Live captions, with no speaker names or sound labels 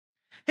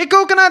Hey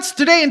coconuts,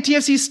 today in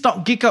TFC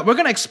Stock Geek Up, we're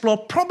going to explore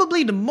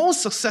probably the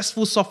most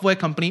successful software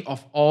company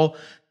of all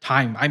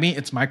time. I mean,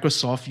 it's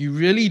Microsoft. You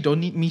really don't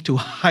need me to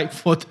hype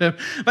for them.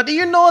 But do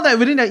you know that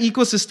within their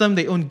ecosystem,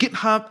 they own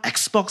GitHub,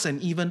 Xbox,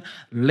 and even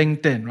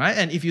LinkedIn, right?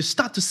 And if you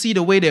start to see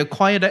the way they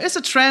acquire, there is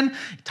a trend.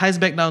 It ties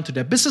back down to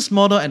their business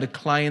model and the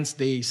clients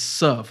they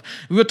serve.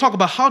 We will talk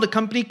about how the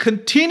company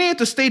continues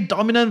to stay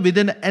dominant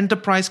within the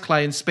enterprise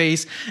client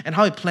space and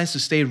how it plans to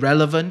stay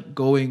relevant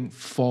going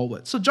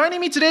forward. So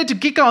joining me today to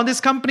geek out on this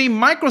company,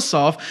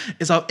 Microsoft,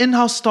 is our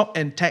in-house stock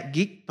and tech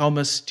geek,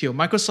 Thomas Teo.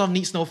 Microsoft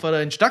needs no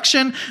further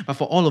introduction, but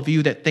for all of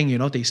you that think,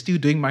 they're still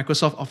doing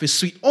Microsoft Office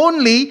Suite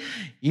only,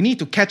 you need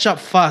to catch up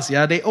fast,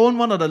 yeah? They own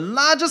one of the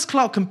largest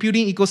cloud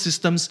computing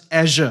ecosystems,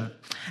 Azure,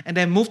 and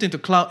they moved into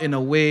cloud in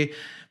a way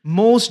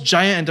most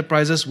giant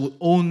enterprises would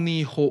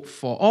only hope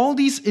for. All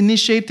these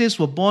initiatives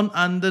were born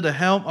under the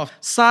helm of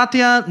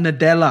Satya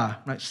Nadella,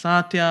 right?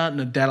 Satya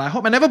Nadella. I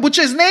hope I never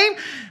butcher his name,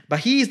 but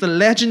he is the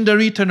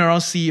legendary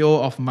turnaround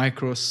CEO of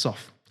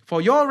Microsoft.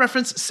 For your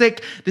reference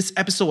sake, this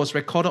episode was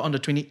recorded on the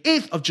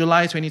 28th of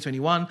July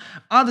 2021.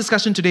 Our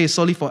discussion today is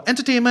solely for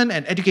entertainment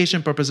and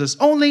education purposes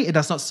only. It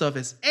does not serve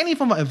as any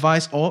form of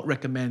advice or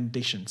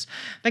recommendations.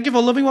 Thank you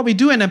for loving what we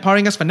do and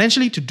empowering us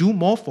financially to do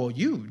more for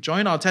you.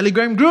 Join our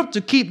Telegram group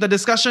to keep the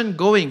discussion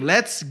going.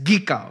 Let's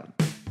geek out.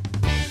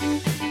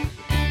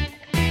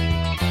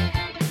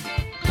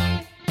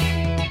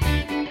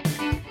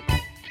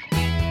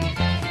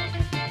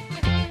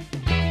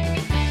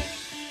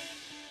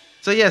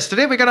 So yes,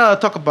 today we're gonna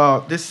talk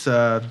about this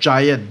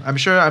giant. I'm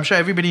sure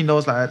everybody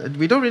knows that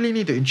we don't really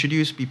need to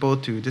introduce people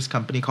to this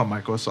company called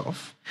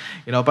Microsoft,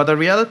 But the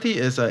reality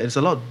is, it's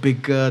a lot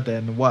bigger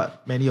than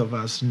what many of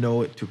us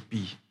know it to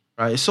be.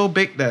 Right? It's so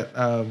big that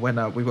when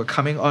we were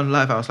coming on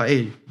live, I was like,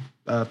 "Hey,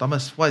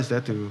 Thomas, what is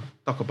there to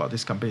talk about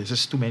this company? It's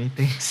just too many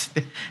things."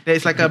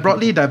 It's like a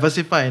broadly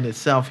diversified in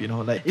itself,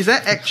 Like, is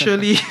there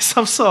actually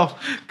some sort of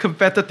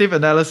competitive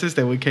analysis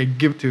that we can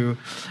give to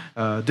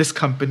this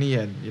company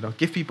and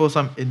give people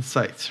some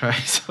insights,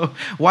 right? So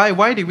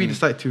why did we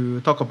decide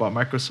to talk about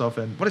Microsoft,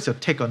 and what is your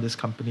take on this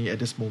company at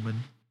this moment?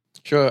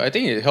 Sure, I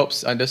think it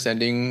helps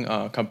understanding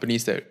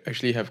companies that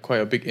actually have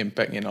quite a big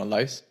impact in our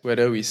lives,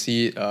 whether we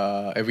see it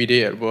every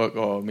day at work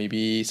or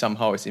maybe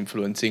somehow it's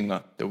influencing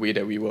the way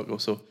that we work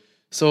also.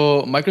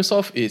 So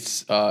Microsoft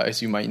is,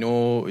 as you might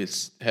know,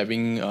 it's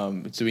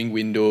doing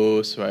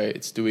Windows, right?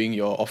 It's doing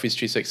your Office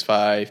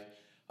 365.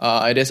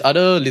 And there's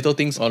other little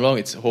things along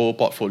its whole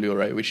portfolio,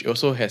 right? Which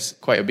also has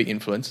quite a big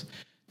influence.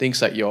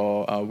 Things like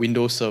your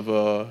Windows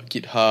Server,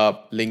 GitHub,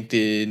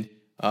 LinkedIn,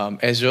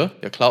 Azure,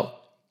 the cloud.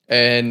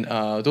 And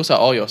those are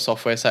all your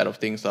software side of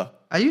things.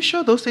 Are you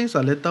sure those things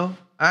are little?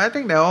 I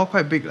think they're all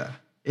quite big.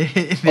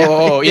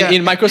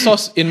 In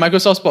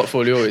Microsoft's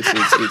portfolio, it's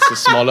a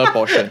smaller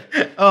portion.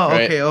 Oh,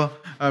 right? Okay.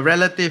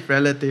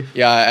 Relative.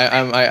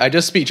 Yeah, I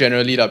just speak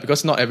generally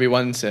because not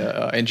everyone's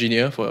an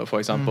engineer, for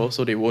example,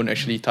 so they won't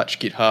actually touch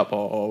GitHub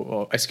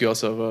or SQL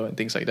Server and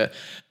things like that.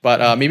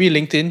 But maybe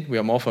LinkedIn, we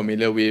are more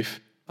familiar with.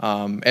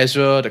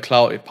 Azure, the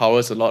cloud, it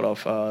powers a lot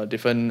of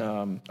different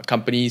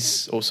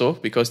companies also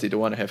because they don't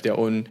want to have their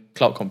own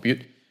cloud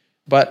compute.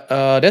 But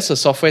that's the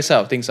software side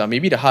of things.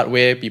 Maybe the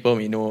hardware, people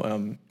may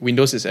know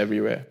Windows is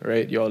everywhere,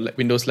 right? Your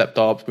Windows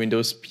laptops,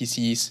 Windows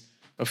PCs.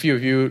 A few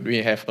of you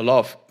may have a lot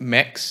of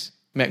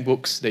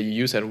MacBooks that you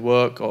use at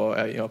work or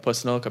at your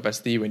personal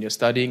capacity when you're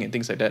studying and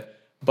things like that.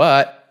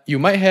 But you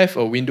might have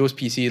a Windows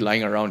PC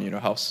lying around in your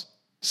house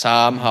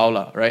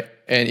somehow, right?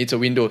 And it's a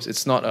Windows.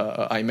 It's not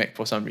a iMac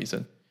for some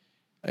reason.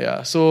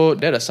 Yeah. So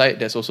that aside,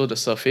 there's also the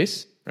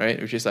Surface, right,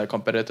 which is like a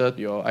competitor to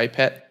your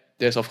iPad.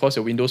 There's of course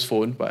your Windows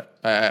Phone, but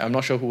I'm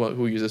not sure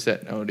who uses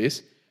that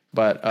nowadays.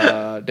 But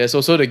there's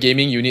also the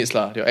gaming units,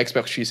 your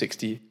Xbox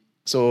 360.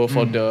 So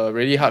for the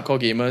really hardcore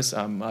gamers,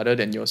 other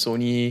than your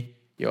Sony,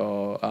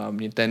 your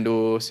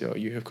Nintendos,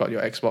 you have got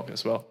your Xbox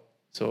as well.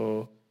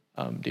 So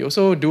they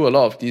also do a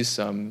lot of these.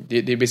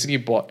 They basically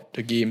bought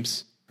the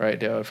games, right?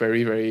 They are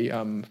very, very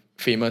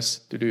famous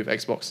to do with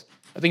Xbox.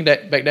 I think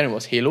that back then it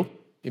was Halo.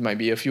 It might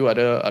be a few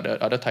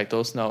other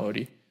titles now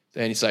already.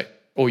 And it's like,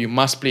 oh, you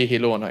must play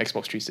Halo on an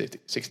Xbox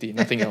 360,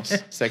 nothing else.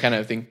 It's that kind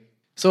of thing.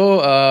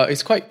 So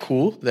it's quite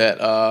cool that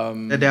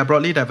they are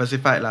broadly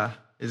diversified,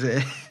 is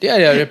it? Yeah,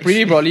 they're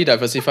pretty broadly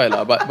diversified,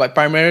 but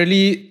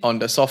primarily on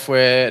the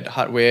software, the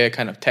hardware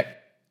kind of tech,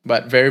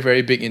 but very,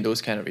 very big in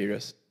those kind of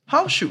areas.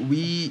 How should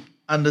we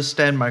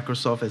understand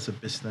Microsoft as a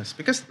business?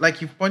 Because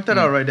like you pointed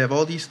out, right, they have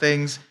all these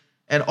things,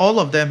 and all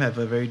of them have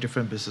a very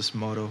different business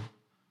model.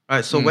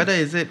 Right, so whether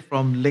is it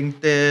from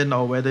LinkedIn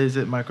or whether is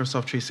it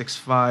Microsoft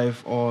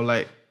 365 or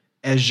like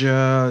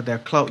Azure, their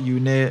cloud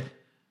unit,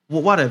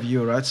 what have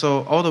you, right?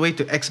 So all the way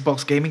to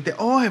Xbox gaming, they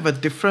all have a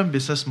different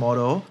business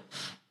model.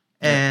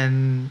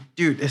 And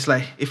dude, it's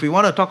like, if we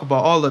want to talk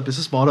about all the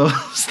business models,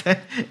 then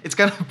it's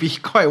going to be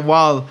quite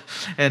wild.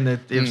 And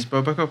it's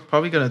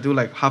probably going to do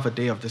like half a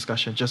day of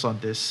discussion just on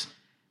this.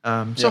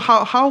 So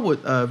how would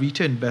a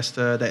retail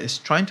investor that is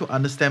trying to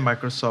understand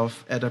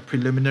Microsoft at a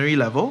preliminary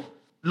level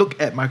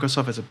look at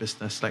Microsoft as a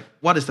business? Like,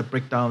 what is the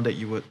breakdown that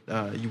you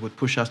would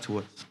push us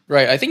towards?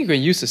 Right. I think you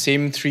can use the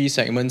same three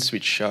segments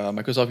which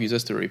Microsoft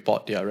uses to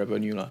report their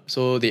revenue.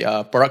 So they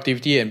are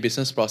productivity and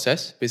business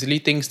process, basically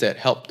things that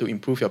help to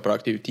improve your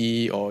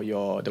productivity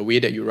or the way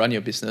that you run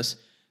your business.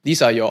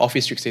 These are your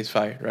Office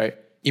 365, right?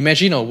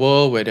 Imagine a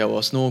world where there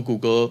was no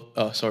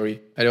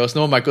there was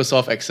no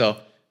Microsoft Excel,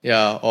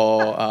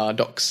 or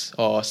Docs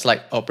or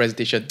Slide or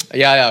presentation.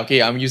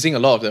 Okay. I'm using a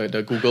lot of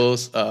the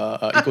Google's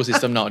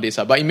ecosystem nowadays.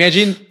 But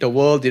imagine the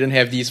world didn't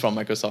have these from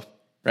Microsoft,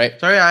 right?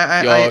 Sorry,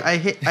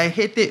 I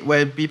hate it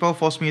when people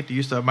force me to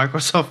use the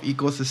Microsoft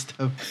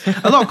ecosystem.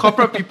 A lot of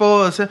corporate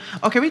people say,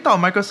 "Oh, can we talk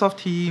Microsoft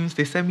Teams?"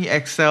 They send me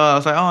Excel. I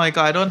was like, "Oh my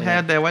god, I don't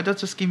have that. Why don't you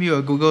just give me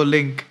a Google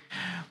link?"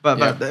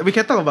 But we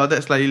can talk about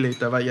that slightly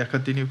later. But yeah,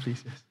 continue,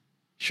 please. Yes.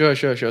 Sure.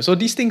 So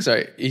these things,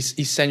 right, is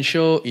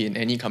essential in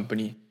any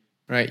company,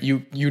 right?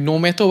 You no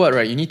matter what,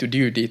 right, you need to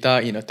deal with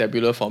data in a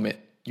tabular format.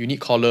 You need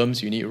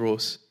columns, you need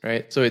rows,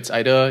 right? So it's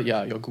either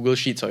your Google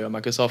Sheets or your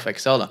Microsoft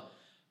Excel.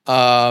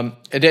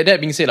 That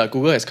being said,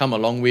 Google has come a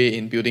long way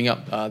in building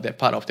up that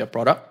part of their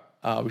product,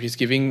 which is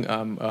giving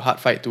a hard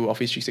fight to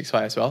Office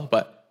 365 as well.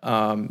 But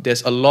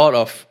there's a lot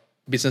of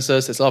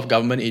businesses, there's a lot of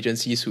government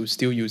agencies who are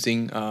still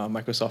using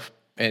Microsoft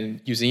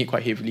and using it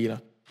quite heavily.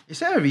 Is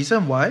there a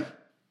reason why?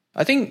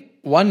 I think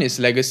one is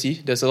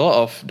legacy. There's a lot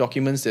of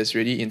documents that's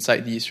already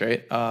inside these,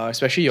 right?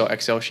 Especially your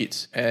Excel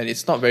sheets. And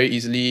it's not very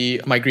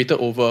easily migrated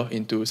over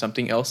into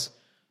something else.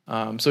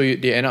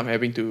 They end up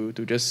having to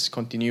just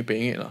continue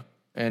paying it.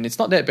 And it's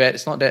not that bad.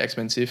 It's not that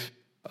expensive.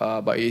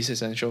 But it is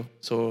essential.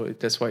 So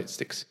that's why it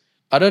sticks.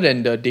 Other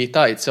than the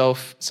data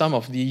itself, some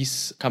of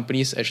these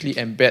companies actually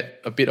embed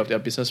a bit of their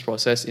business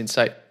process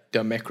inside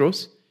their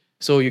macros.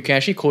 So you can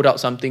actually code out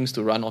some things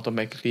to run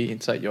automatically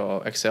inside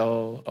your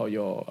Excel or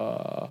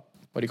your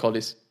what do you call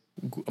this?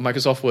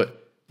 Microsoft Word.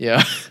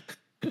 Yeah.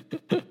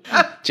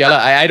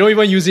 I don't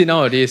even use it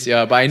nowadays.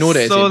 Yeah, but I know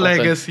that it's important.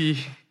 Legacy.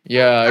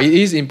 Yeah, it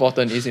is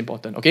important. It's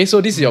important. Okay,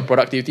 so this is your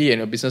productivity and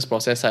your business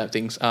process side of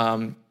things.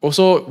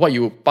 Also, what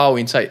you power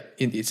inside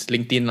it's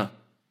LinkedIn.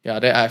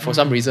 Yeah, for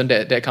some reason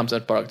that comes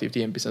under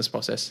productivity and business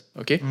process.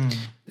 Okay,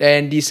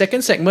 and the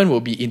second segment will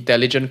be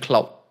intelligent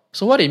cloud.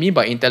 So what I mean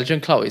by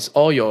intelligent cloud is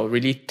all your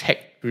really tech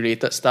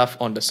related stuff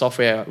on the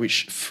software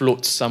which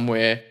floats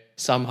somewhere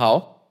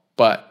somehow,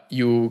 but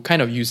you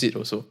kind of use it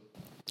also.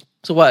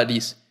 So what are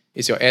these?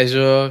 It's your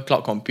Azure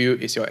Cloud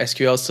Compute, it's your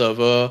SQL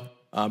Server.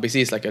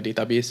 Basically, it's like a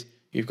database.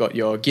 You've got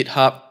your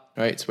GitHub,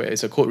 right?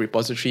 It's a code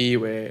repository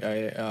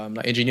where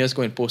engineers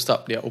go and post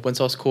up their open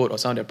source code or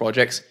some of their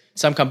projects.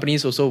 Some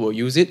companies also will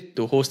use it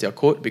to host their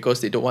code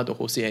because they don't want to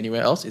host it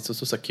anywhere else. It's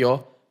also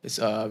secure. It's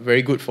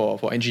very good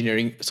for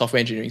engineering, software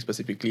engineering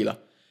specifically.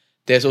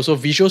 There's also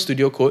Visual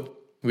Studio Code,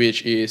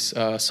 which is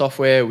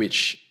software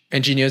which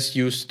engineers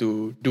use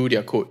to do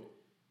their code.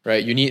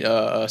 Right, you need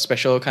a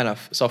special kind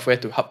of software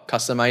to help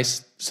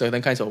customize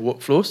certain kinds of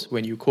workflows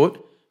when you code.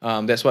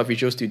 That's what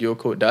Visual Studio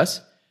Code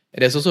does.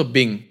 And there's also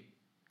Bing,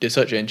 the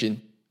search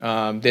engine.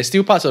 There's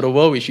still parts of the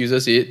world which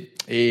uses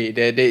it.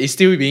 There is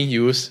still being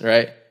used,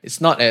 right?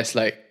 It's not as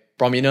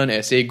prominent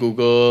as say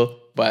Google,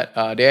 but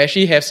they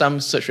actually have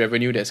some search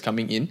revenue that's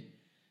coming in.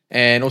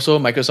 And also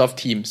Microsoft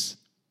Teams,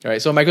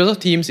 right? So Microsoft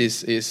Teams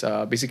is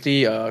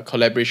basically a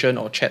collaboration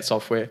or chat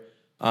software.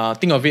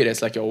 Think of it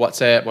as like your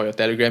WhatsApp or your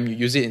Telegram. You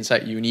use it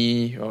inside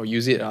uni or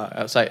use it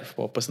outside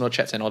for personal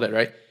chats and all that,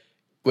 right?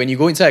 When you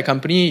go inside a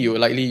company, you will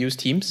likely use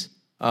Teams,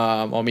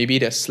 or maybe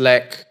there's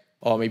Slack,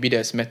 or maybe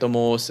there's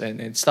MetaMost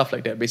and stuff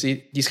like that.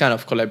 Basically, these kind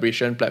of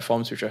collaboration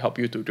platforms which will help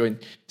you to go and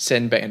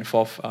send back and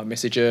forth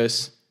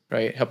messages,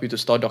 right? Help you to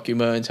store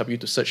documents, help you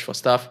to search for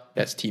stuff.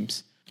 That's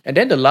Teams. And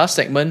then the last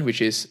segment,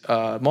 which is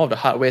more of the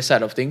hardware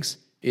side of things,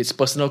 is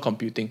personal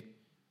computing.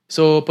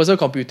 So personal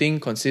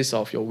computing consists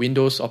of your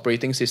Windows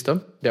operating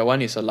system. That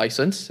one is a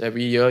license.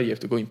 Every year you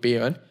have to go and pay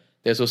on.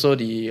 There's also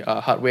the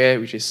hardware,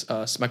 which is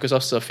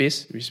Microsoft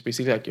Surface, which is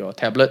basically like your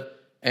tablet,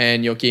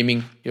 and your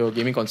gaming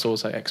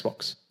consoles like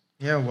Xbox.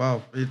 Yeah,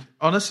 wow.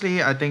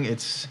 Honestly, I think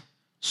it's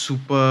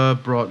super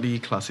broadly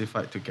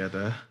classified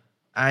together.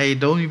 I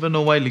don't even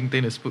know why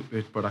LinkedIn is put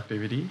with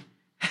productivity.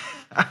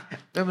 I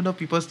don't even know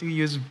people still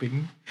use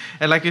Bing.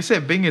 And like you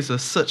said, Bing is a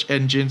search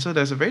engine, so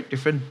there's a very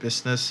different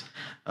business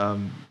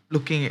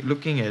looking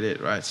at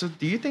it, right? So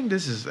do you think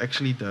this is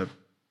actually the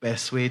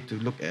best way to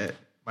look at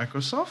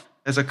Microsoft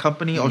as a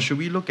company, or should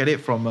we look at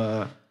it from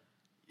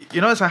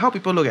it's like how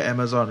people look at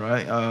Amazon,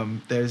 right?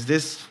 There's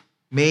this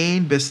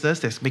main business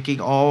that's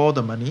making all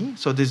the money,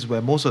 so this is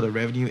where most of the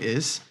revenue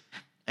is.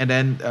 And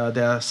then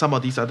there are some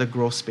of these other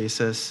growth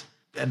spaces.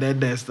 And then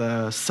there's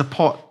the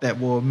support that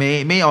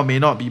may or may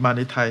not be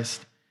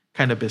monetized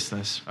kind of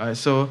business, right?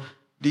 So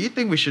do you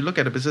think we should look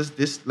at the business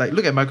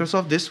look at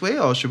Microsoft this way,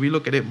 or should we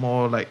look at it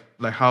more like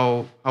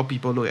how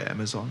people look at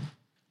Amazon?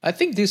 I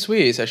think this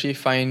way is actually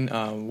fine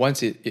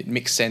once it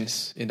makes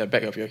sense in the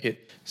back of your head.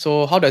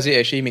 So how does it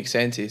actually make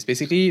sense is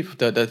basically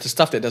the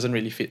stuff that doesn't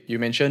really fit. You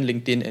mentioned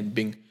LinkedIn and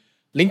Bing.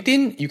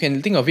 LinkedIn, you can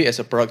think of it as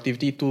a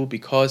productivity tool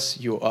because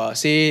you are,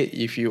 say,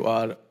 if you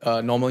are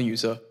a normal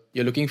user,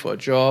 you're looking for a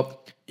job.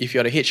 if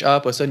you're the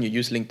HR person, you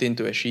use LinkedIn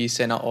to actually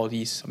send out all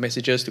these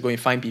messages to go and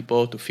find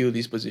people to fill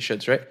these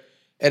positions, right?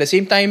 At the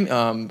same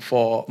time,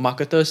 for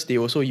marketers, they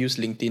also use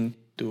LinkedIn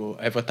to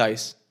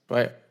advertise,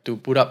 right? To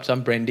put up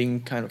some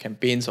branding kind of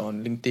campaigns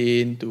on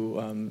LinkedIn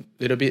to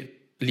little bit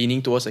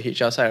leaning towards the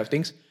HR side of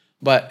things.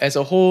 But as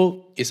a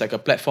whole, it's like a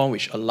platform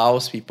which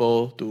allows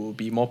people to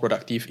be more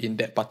productive in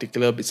that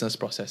particular business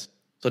process.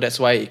 So that's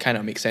why it kind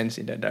of makes sense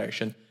in that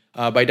direction.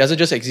 But it doesn't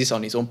just exist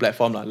on its own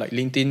platform. Like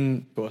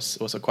LinkedIn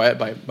was acquired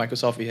by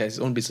Microsoft. It has its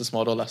own business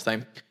model last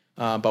time.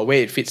 But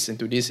where it fits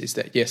into this is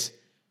that, yes,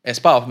 as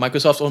part of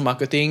Microsoft's own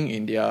marketing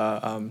in their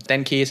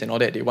 10Ks and all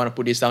that, they want to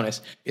put this down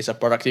as it's a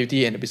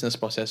productivity and a business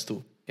process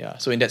too. Yeah,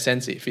 so in that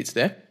sense, it fits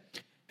there.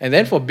 And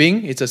then for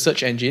Bing, it's a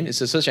search engine. It's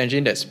a search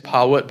engine that's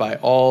powered by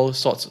all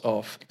sorts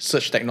of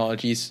search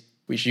technologies,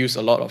 which use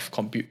a lot of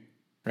compute,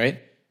 right?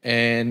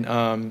 And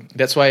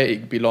that's why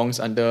it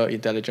belongs under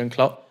Intelligent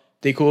Cloud.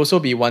 They could also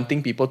be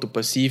wanting people to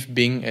perceive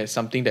Bing as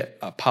something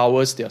that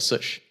powers their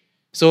search.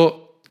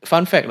 So,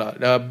 fun fact,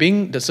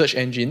 Bing, the search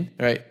engine,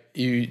 right?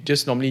 You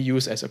just normally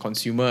use as a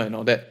consumer and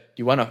all that.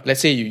 You want to,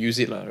 let's say you use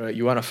it, right?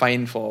 You want to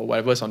find for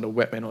whatever's on the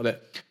web and all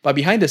that. But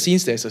behind the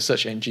scenes, there's a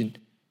search engine.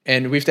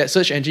 And with that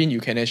search engine,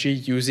 you can actually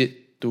use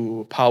it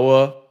to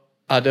power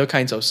other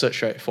kinds of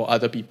search, right, for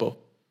other people.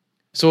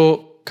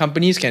 So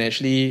companies can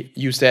actually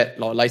use that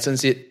or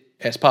license it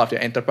as part of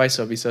their enterprise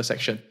services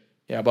section.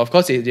 Yeah, but of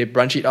course they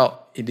branch it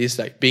out in this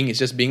like Bing is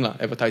just Bing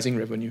advertising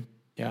revenue.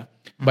 Yeah,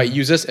 but it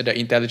uses the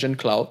intelligent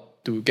cloud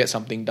to get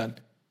something done.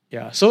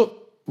 Yeah, so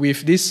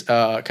with this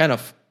kind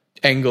of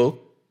angle,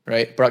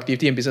 right,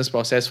 productivity and business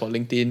process for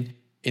LinkedIn,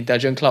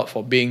 intelligent cloud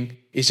for Bing,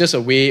 it's just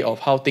a way of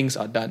how things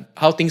are done,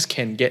 how things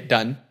can get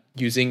done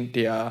using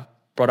their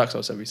products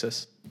or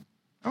services.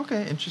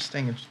 Okay,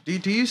 interesting.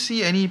 Do you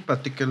see any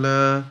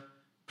particular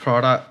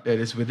product that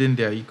is within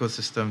their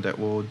ecosystem that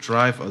will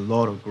drive a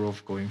lot of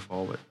growth going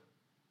forward?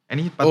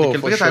 Any particular?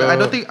 Because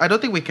sure. I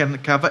don't think we can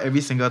cover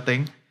every single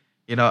thing.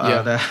 You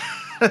know,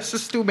 there's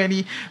just too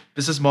many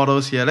business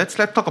models here. Let's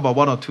talk about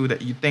one or two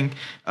that you think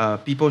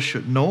people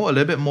should know a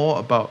little bit more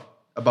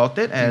about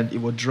it, and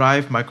it will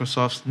drive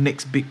Microsoft's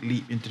next big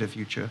leap into the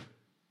future.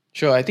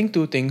 Sure, I think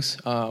two things.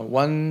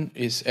 One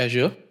is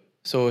Azure,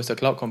 so it's a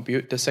cloud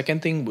compute. The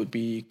second thing would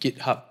be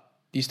GitHub.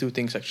 These two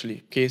things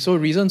actually. Okay, so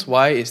reasons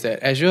why is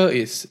that Azure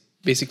is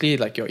basically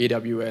like your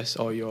AWS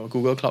or your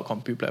Google Cloud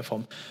Compute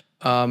platform.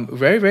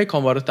 Very, very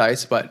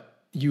commoditized,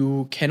 but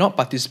you cannot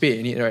participate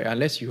in it, right,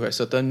 unless you have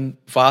certain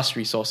vast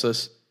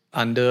resources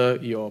under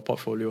your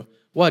portfolio.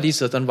 What are these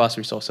certain vast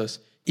resources?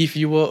 If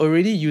you were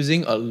already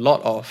using a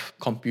lot of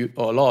compute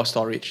or a lot of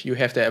storage, you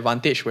have the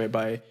advantage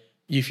whereby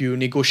if you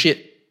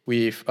negotiate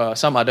with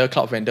some other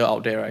cloud vendor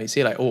out there, right, you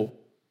say like, oh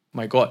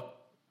my God,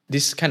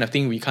 this kind of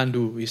thing we can't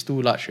do, it's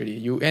too large already.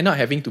 You end up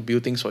having to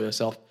build things for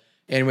yourself.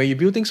 And when you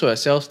build things for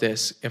yourself,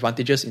 there's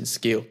advantages in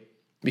scale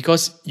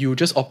because you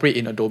just operate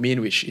in a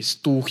domain which is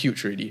too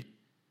huge already.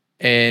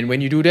 And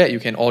when you do that, you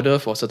can order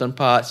for certain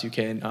parts, you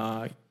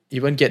can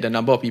even get the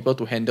number of people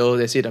to handle,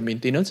 let's say, the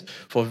maintenance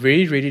for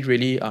very, really,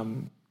 really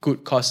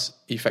good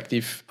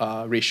cost-effective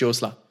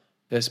ratios.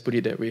 Let's put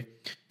it that way.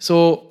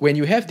 So when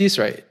you have this,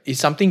 right, it's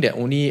something that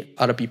only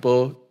other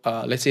people,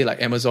 let's say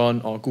like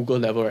Amazon or Google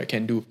level, right,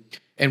 can do.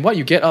 And what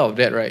you get out of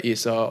that, right,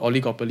 is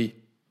oligopoly.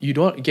 You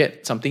don't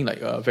get something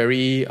like a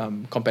very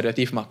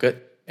competitive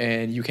market,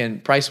 and you can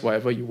price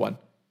whatever you want.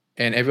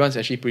 And everyone's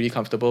actually pretty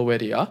comfortable where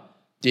they are.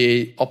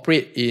 They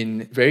operate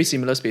in very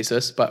similar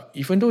spaces, but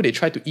even though they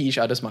try to eat each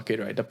other's market,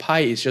 right, the pie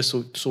is just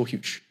so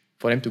huge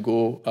for them to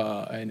go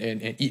and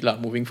eat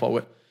moving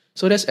forward.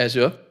 So that's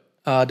Azure.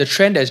 The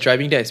trend that's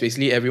driving that is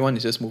basically everyone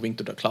is just moving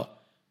to the cloud,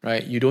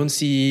 right? You don't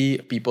see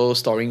people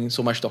storing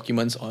so much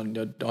documents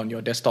on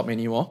your desktop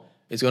anymore.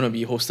 It's going to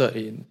be hosted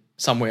in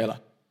somewhere.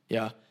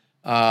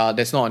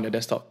 That's not on your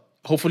desktop.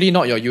 Hopefully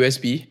not your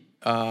USB.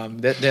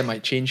 That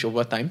might change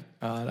over time.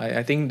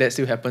 I think that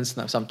still happens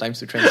sometimes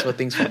to transfer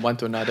things from one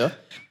to another.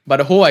 But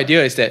the whole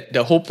idea is that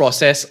the whole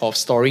process of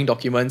storing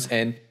documents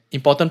and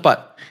important part,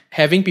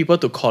 having people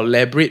to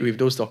collaborate with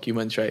those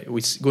documents, right,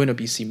 is going to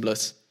be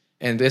seamless.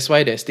 And that's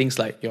why there's things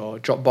like your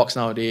Dropbox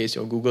nowadays,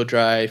 your Google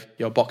Drive,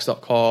 your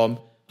Box.com.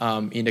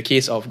 In the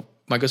case of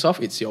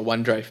Microsoft, it's your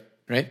OneDrive,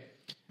 right?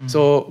 Mm-hmm.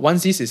 So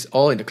once this is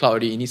all in the cloud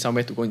already, you need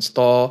somewhere to go and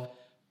store,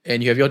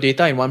 and you have your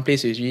data in one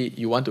place. Usually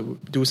you want to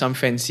do some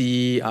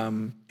fancy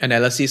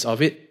analysis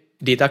of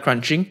it, data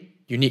crunching,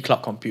 you need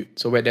cloud compute.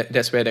 So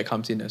that's where that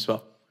comes in as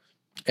well.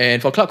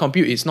 And for cloud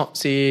compute, it's not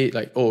say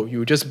like, oh,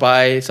 you just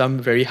buy some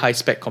very high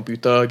spec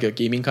computer, your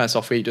gaming kind of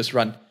software, you just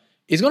run.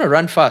 It's going to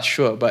run fast,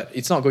 sure, but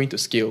it's not going to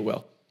scale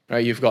well,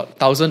 right? You've got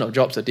thousands of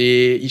jobs a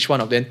day. Each one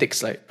of them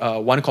takes like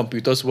one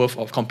computer's worth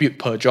of compute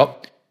per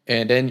job.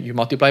 And then you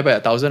multiply by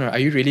 1,000. Are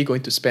you really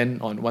going to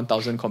spend on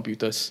 1,000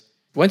 computers?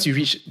 Once you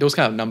reach those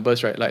kind of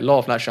numbers, right, like law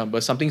of large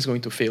numbers, something's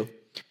going to fail.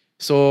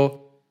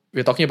 So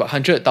we're talking about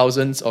hundreds of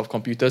thousands of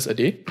computers a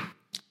day,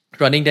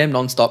 running them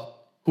nonstop.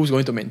 Who's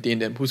going to maintain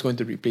them? Who's going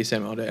to replace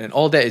them? All that, and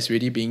all that is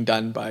really being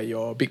done by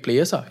your big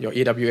players, your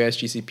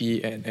AWS,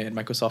 GCP, and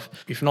Microsoft.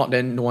 If not,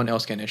 then no one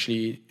else can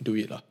actually do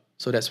it.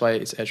 So that's why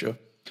it's Azure.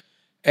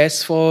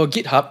 As for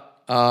GitHub,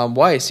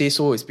 why I say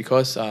so is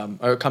because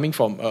coming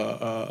from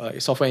a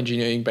software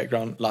engineering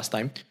background last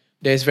time,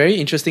 there's very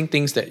interesting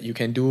things that you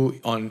can do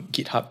on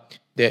GitHub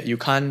that you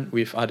can't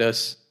with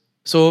others.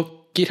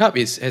 So GitHub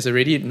has a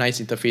really nice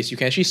interface. You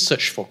can actually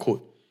search for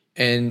code.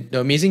 And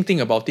the amazing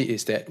thing about it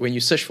is that when you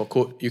search for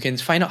code, you can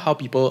find out how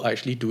people are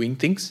actually doing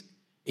things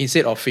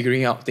instead of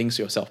figuring out things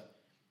yourself.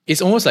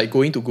 It's almost like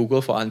going to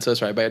Google for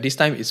answers, right? But this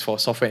time it's for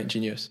software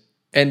engineers.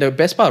 And the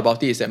best part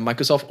about it is that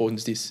Microsoft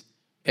owns this.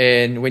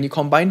 And when you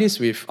combine this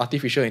with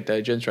artificial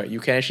intelligence, right, you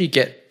can actually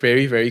get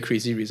very, very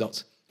crazy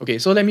results. Okay,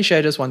 so let me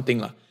share just one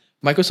thing.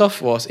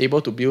 Microsoft was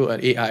able to build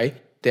an AI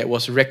that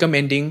was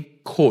recommending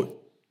code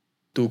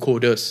to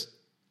coders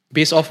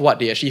based off what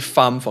they actually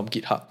farm from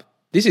GitHub.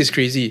 This is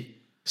crazy.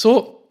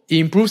 So it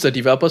improves the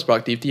developers'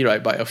 productivity,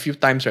 right, by a few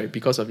times, right,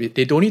 because of it.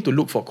 They don't need to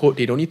look for code.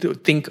 They don't need to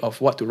think of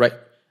what to write.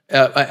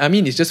 I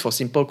mean, it's just for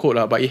simple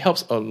code, but it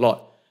helps a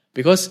lot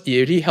because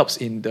it really helps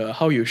in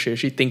how you should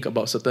actually think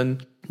about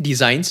certain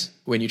designs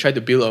when you try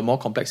to build a more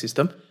complex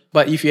system.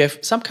 But if you have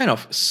some kind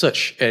of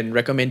search and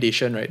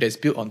recommendation, right, that's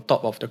built on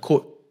top of the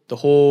code, the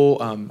whole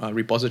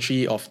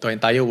repository of the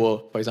entire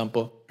world, for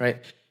example, right,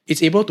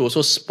 it's able to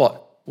also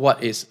spot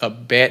what is a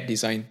bad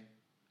design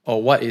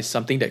or what is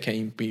something that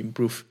can be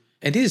improved.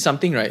 And this is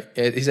something, right,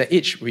 is an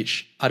edge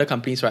which other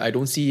companies, right, I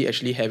don't see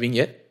actually having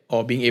yet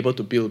or being able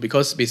to build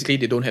because basically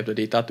they don't have the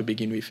data to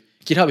begin with.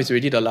 GitHub is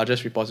already the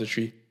largest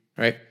repository,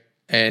 right?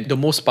 And the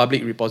most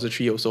public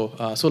repository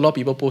also. So a lot of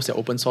people post their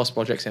open source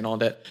projects and all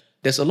that.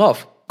 There's a lot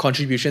of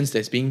contributions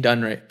that's being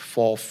done, right,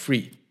 for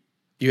free.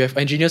 You have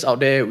engineers out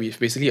there with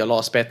basically a lot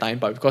of spare time,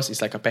 but because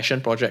it's like a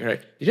passion project,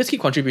 right, they just keep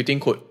contributing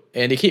code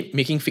and they keep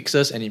making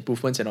fixes and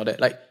improvements and all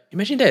that. Like,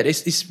 imagine that.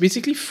 It's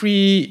basically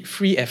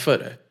free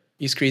effort.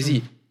 It's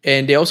crazy.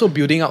 And they're also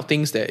building out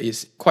things that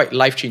is quite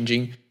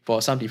life-changing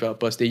for some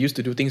developers. They used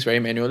to do things very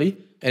manually,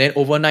 and then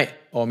overnight,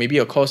 or maybe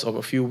a course of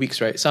a few weeks,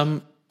 right,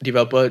 some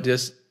developer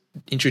just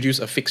introduce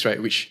a fix,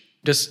 right, which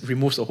just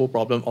removes the whole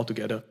problem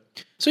altogether.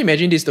 So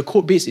imagine this, the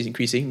code base is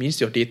increasing,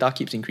 means your data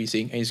keeps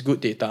increasing, and it's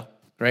good data,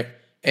 right?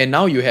 And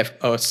now you have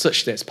a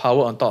search that's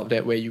power on top of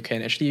that where you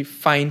can actually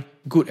find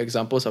good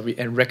examples of it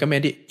and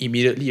recommend it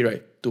immediately,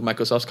 right, to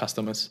Microsoft's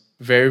customers.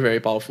 Very, very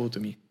powerful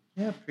to me.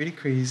 Yeah, pretty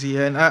crazy.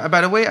 And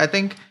by the way, I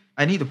think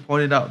I need to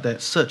point it out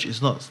that search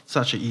is not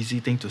such an easy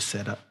thing to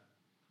set up.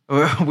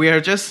 We are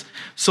just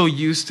so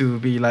used to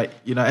be like,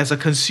 as a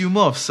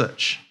consumer of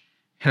search,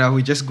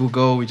 we just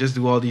Google, we just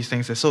do all these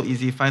things. It's so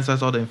easy, it finds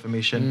us all the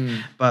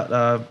information. But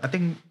I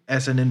think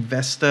as an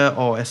investor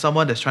or as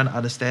someone that's trying to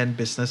understand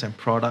business and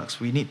products,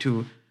 we need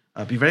to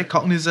be very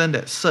cognizant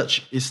that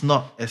search is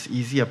not as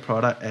easy a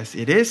product as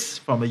it is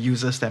from a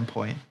user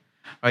standpoint.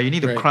 Right? You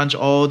need to crunch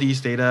all these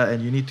data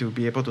and you need to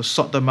be able to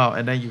sort them out,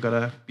 and then you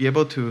gotta be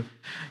able to,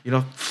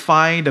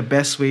 find the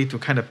best way to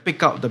kind of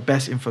pick out the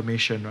best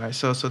information, right?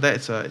 So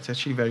that's it's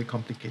actually very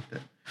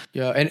complicated.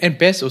 Yeah, and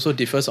best also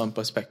differs on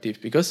perspective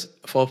because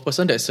for a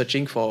person that's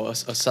searching for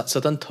a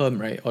certain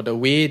term, right, or the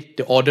way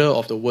the order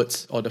of the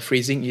words or the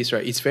phrasing is,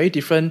 right, it's very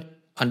different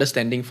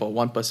understanding for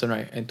one person,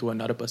 right, and to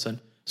another person.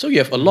 So you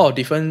have a lot of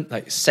different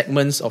like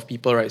segments of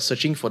people, right,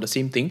 searching for the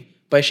same thing,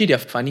 but actually they're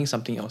finding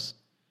something else.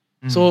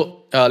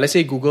 So let's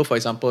say Google, for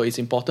example, it's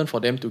important for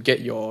them to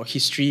get your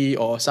history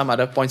or some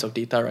other points of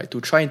data, right,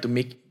 to try and to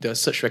make the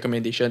search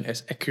recommendation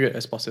as accurate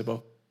as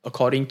possible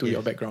according to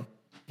your background.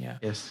 Yeah.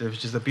 Yes,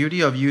 which is the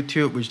beauty of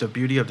YouTube, which is the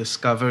beauty of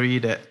discovery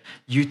that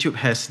YouTube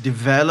has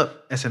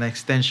developed as an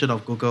extension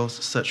of Google's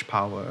search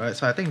power, right?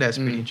 So I think that's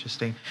pretty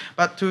interesting.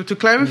 But to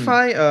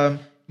clarify,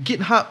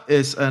 GitHub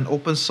is an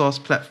open source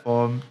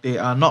platform. They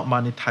are not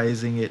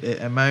monetizing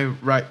it. Am I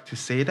right to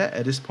say that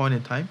at this point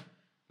in time?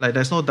 Like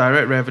there's no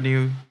direct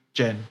revenue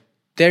gen?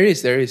 There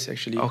is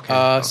actually.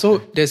 Okay. So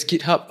there's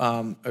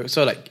GitHub,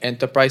 so like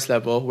enterprise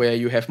level where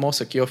you have more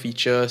secure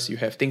features, you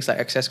have things like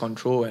access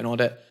control and all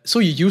that. So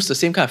you use the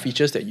same kind of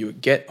features that you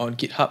get on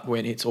GitHub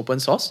when it's open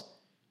source,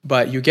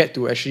 but you get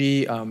to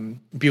actually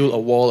build a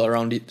wall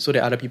around it so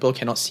that other people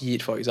cannot see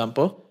it, for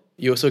example.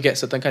 You also get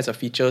certain kinds of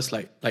features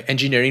like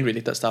engineering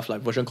related stuff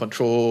like version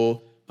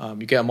control.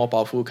 You get a more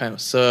powerful kind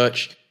of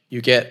search.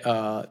 You get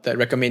that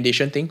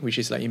recommendation thing, which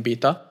is like in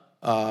beta.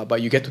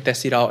 But you get to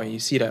test it out and you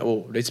see that,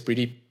 it's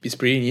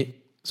pretty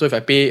neat. So if I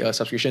pay a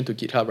subscription to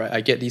GitHub, right,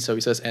 I get these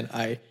services and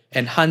I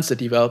enhance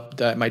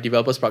my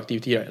developers'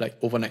 productivity, right, like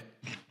overnight.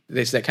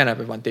 There's that kind of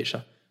advantage.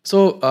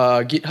 So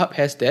GitHub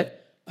has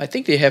that. I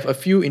think they have a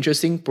few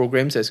interesting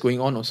programs that's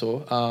going on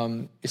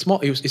also.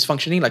 It's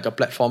functioning like a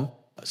platform.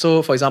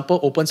 So for example,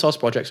 open source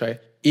projects, right,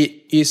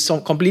 it is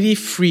completely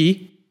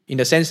free in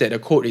the sense that the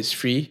code is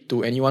free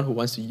to anyone who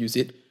wants to use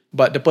it.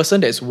 But the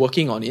person that's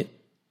working on it,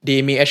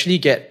 they may actually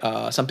get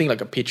something like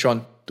a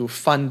Patreon to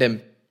fund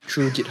them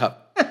through GitHub.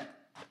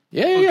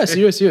 Yeah,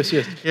 serious.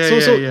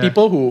 So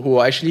people who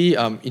are actually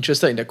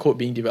interested in the code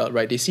being developed,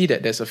 right, they see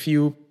that there's a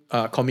few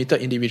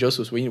committed individuals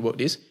who's willing to work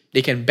this,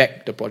 they can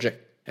back the project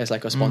as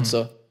like a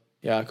sponsor.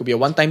 Yeah, it could be a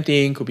one-time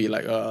thing, could be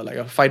like a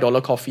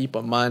 $5 coffee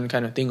per month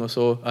kind of thing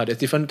also. There's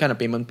different kind of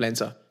payment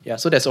plans. Yeah,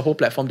 so there's a whole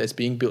platform that's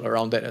being built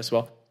around that as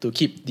well to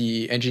keep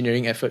the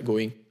engineering effort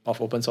going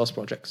of open source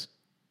projects.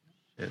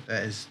 Yeah,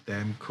 that is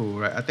damn cool,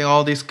 right? I think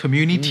all this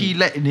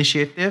community-led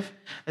initiative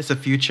is the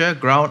future.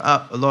 Ground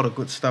up, a lot of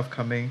good stuff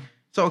coming.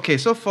 So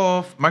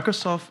for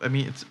Microsoft, I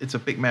mean, it's a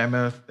big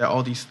mammoth. There are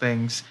all these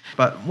things,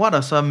 but what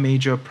are some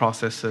major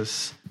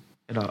processes,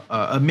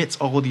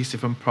 amidst all these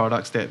different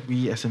products that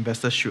we as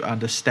investors should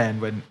understand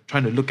when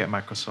trying to look at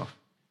Microsoft?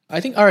 I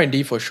think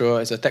R&D for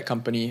sure as a tech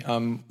company.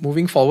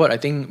 Moving forward, I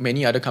think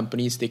many other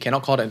companies, they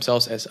cannot call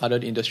themselves as other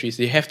industries.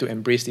 They have to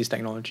embrace this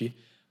technology.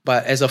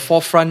 But as a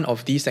forefront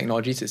of these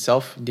technologies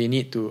itself, they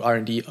need to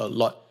R&D a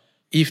lot.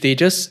 If they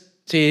just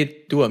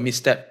say do a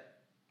misstep,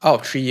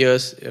 out of 3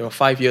 years or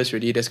 5 years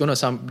already, there's going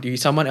to be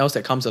someone else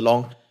that comes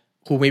along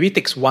who maybe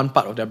takes one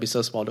part of their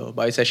business model,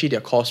 but it's actually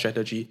their core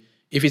strategy.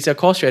 If it's a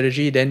core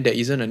strategy, then there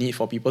isn't a need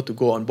for people to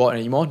go on board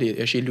anymore. They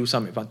actually lose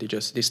some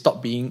advantages. They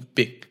stop being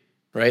big,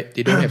 right?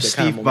 They don't have the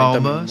kind of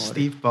momentum anymore.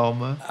 Steve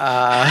Ballmer.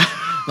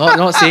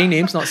 Not saying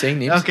names, not saying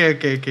names. Okay.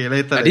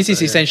 Later. This is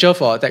essential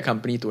for a tech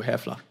company to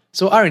have.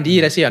 So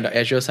R&D, let's say on the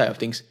Azure side of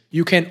things,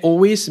 you can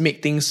always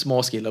make things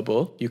more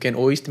scalable. You can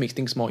always make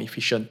things more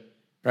efficient.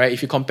 Right?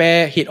 If you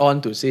compare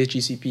head-on to, say,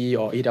 GCP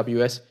or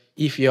AWS,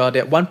 if you're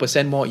that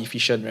 1% more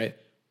efficient, right,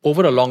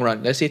 over the long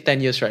run, let's say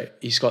 10 years, right,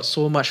 it's got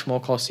so much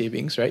more cost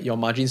savings, right? Your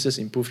margins just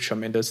improve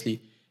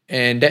tremendously.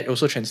 And that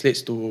also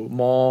translates to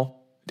more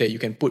that you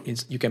can put in,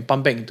 you can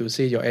pump back into,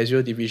 say, your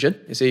Azure division.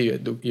 Let's say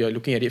you're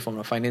looking at it from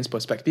a finance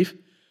perspective.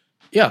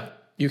 Yeah,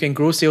 you can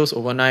grow sales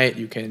overnight.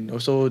 You can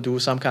also do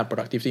some kind of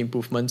productivity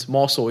improvements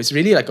more so. It's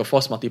really like a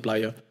force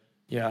multiplier.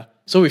 Yeah.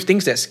 So with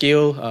things that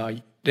scale,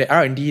 the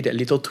R&D, that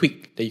little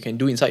tweak that you can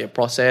do inside your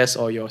process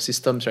or your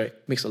systems, right,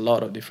 makes a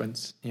lot of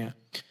difference. Yeah.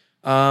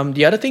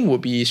 The other thing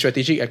would be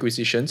strategic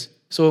acquisitions.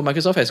 So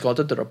Microsoft has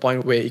gotten to the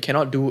point where it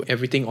cannot do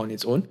everything on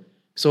its own.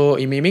 So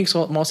it may make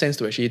more sense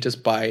to actually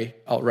just buy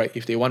outright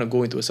if they want to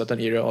go into a certain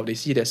area or they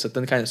see there's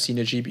certain kind of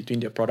synergy between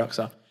their products.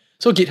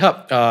 So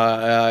GitHub,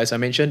 as I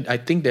mentioned, I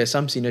think there's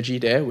some synergy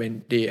there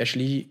when they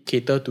actually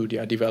cater to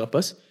their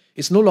developers.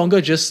 It's no longer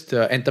just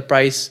the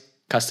enterprise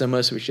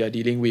customers which they're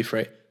dealing with,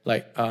 right?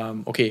 Like,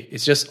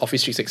 it's just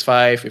Office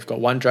 365, we've got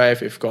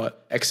OneDrive, we've got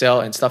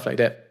Excel and stuff like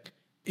that.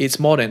 It's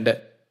more than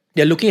that.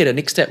 They're looking at the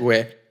next step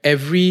where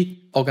every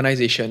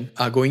organization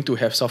are going to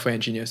have software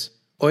engineers,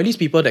 or at least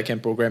people that can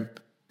program,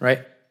 right?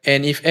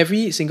 And if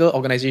every single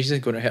organization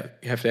is going to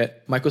have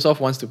that,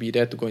 Microsoft wants to be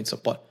there to go and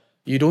support.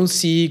 You don't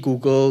see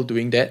Google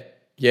doing that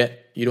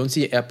yet. You don't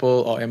see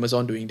Apple or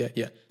Amazon doing that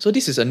yet. So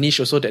this is a niche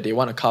also that they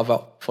want to carve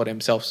out for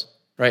themselves.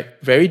 Right,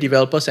 very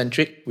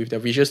developer-centric with the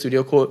Visual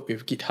Studio Code,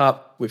 with GitHub,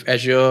 with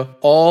Azure,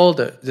 all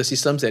the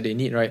systems that they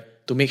need, right,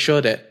 to make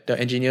sure that the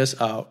engineers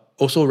are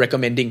also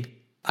recommending,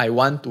 I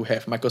want to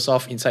have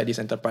Microsoft inside this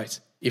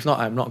enterprise. If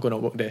not, I'm not going to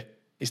work there.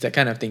 It's that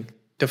kind of thing.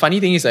 The funny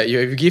thing is that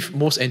if you give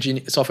most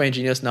software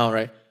engineers now,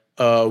 right,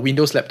 a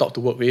Windows laptop to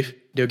work with,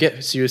 they'll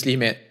get seriously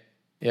mad.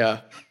 Yeah,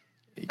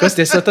 because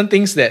there's certain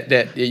things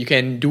that you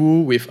can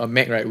do with a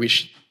Mac, right,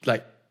 which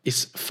like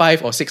is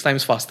 5 or 6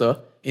 times faster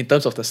in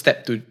terms of the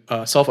step to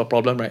solve a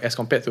problem, right, as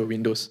compared to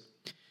Windows.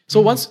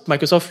 So once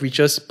Microsoft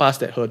reaches past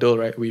that hurdle,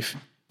 right, with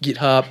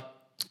GitHub,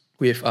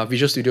 with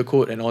Visual Studio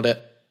Code and all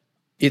that,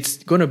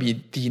 it's going to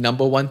be the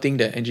number one thing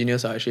that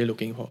engineers are actually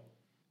looking for.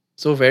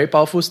 So very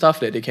powerful stuff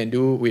that they can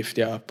do with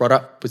their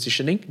product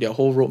positioning, their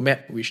whole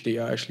roadmap, which they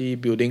are actually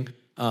building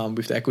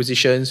with the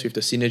acquisitions, with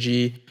the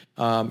synergy,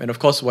 and of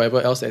course,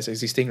 whatever else that's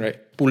existing, right,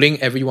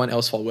 pulling everyone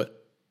else forward.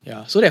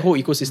 Yeah, so that whole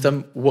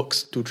ecosystem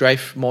works to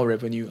drive more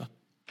revenue.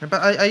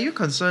 But are you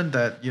concerned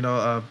that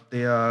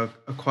they are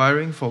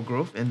acquiring for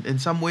growth? In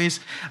some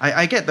ways,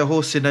 I get the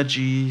whole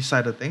synergy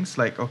side of things.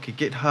 Like, okay,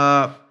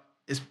 GitHub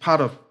is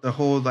part of the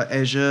whole like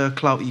Azure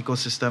cloud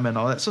ecosystem and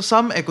all that. So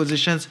some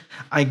acquisitions,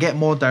 I get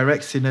more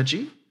direct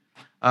synergy.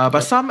 But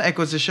some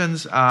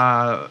acquisitions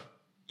are,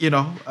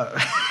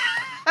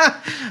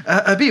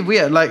 a bit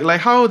weird.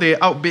 Like how they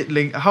outbid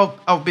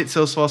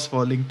Salesforce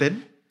for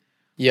LinkedIn.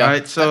 Yeah.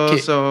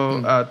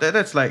 Right.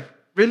 That's like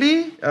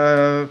really.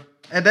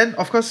 And then,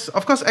 of course,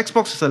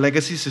 Xbox is a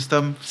legacy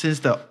system since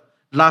the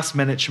last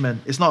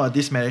management. It's not a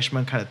this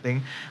management kind of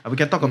thing. We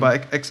can talk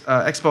about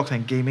Xbox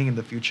and gaming in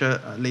the future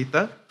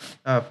later.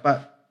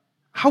 But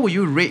how will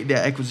you rate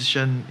their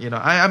acquisition?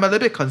 I'm a little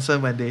bit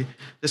concerned when they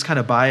just kind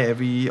of buy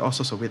all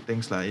sorts of weird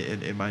things, like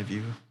in my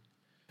view.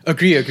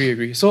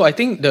 Agree. So I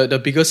think the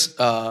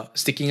biggest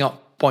sticking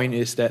out point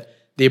is that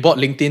they bought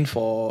LinkedIn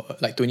for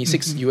like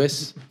 26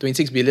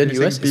 billion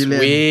US. It's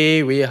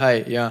way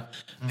high. Yeah.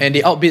 And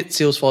they outbid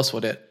Salesforce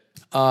for that.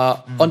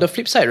 On the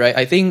flip side, right,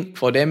 I think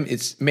for them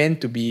it's meant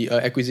to be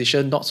an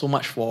acquisition not so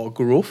much for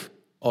growth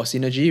or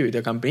synergy with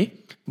the company,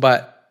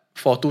 but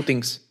for two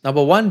things.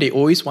 Number one, they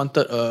always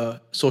wanted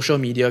a social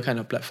media kind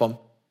of platform.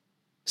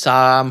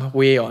 Some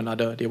way or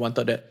another, they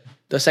wanted that.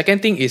 The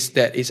second thing is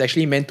that it's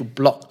actually meant to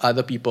block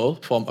other people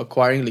from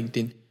acquiring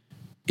LinkedIn.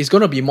 It's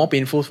going to be more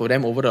painful for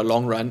them over the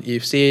long run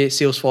if, say,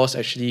 Salesforce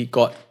actually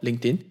got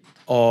LinkedIn,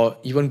 or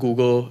even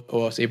Google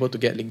was able to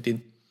get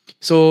LinkedIn.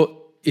 So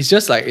it's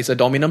just like it's a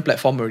dominant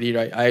platform already,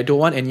 right? I don't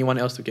want anyone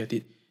else to get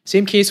it.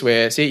 Same case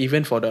where, say,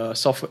 even for the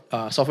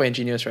software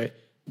engineers, right?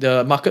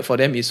 The market for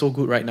them is so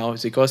good right now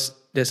is because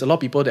there's a lot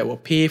of people that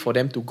will pay for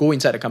them to go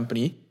inside the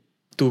company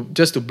to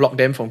block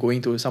them from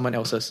going to someone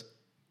else's.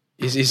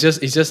 It's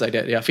just like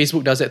that. Yeah,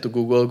 Facebook does that to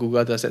Google.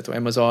 Google does that to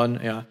Amazon.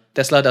 Yeah,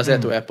 Tesla does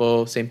that to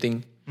Apple. Same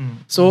thing.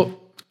 So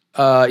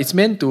it's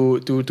meant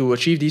to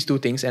achieve these two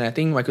things, and I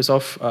think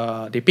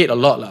Microsoft they paid a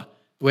lot lah.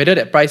 Whether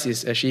that price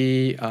is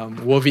actually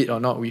worth it or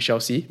not, we shall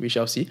see.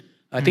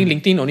 I think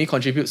LinkedIn only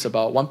contributes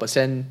about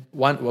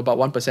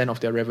 1% of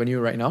their revenue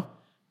right now.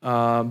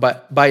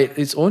 But by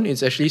its own,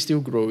 it's actually still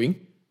growing.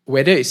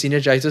 Whether it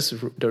synergizes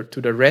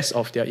to the rest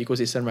of their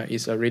ecosystem, right,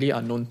 is a really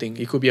unknown thing.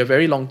 It could be a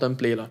very long-term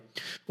play lah.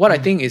 What I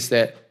think is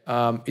that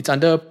it's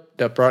under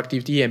the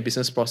productivity and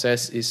business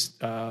process is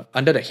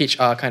under the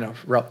HR kind of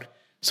route.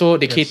 So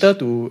they cater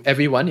to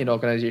everyone in the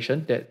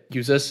organization that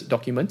uses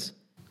documents,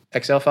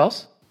 Excel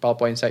files,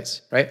 PowerPoint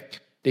sites, right?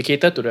 They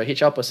cater to the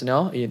HR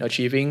personnel in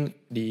achieving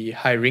the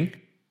hiring,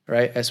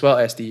 right, as well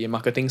as the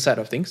marketing side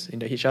of things in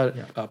the HR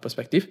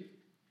perspective.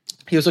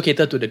 He also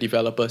catered to the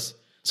developers.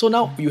 So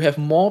now you have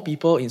more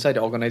people inside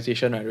the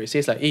organization, right? It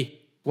says like, hey,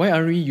 why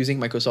aren't we using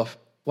Microsoft?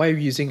 Why are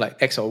we using like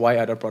X or Y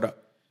other product?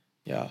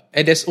 Yeah.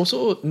 And there's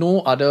also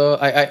no other,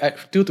 I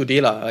till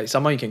today, like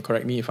someone you can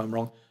correct me if I'm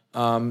wrong.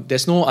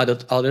 There's no other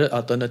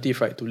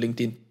alternative, right, to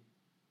LinkedIn,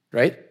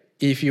 right?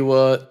 If you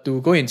were to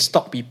go and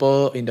stalk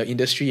people in the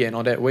industry and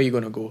all that, where are you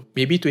going to go?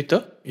 Maybe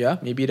Twitter. Yeah,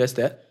 maybe that's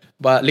that.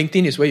 But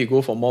LinkedIn is where you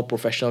go for more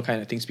professional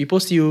kind of things. People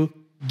still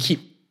keep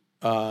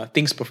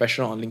things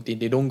professional on LinkedIn.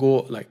 They don't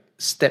go like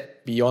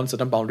step beyond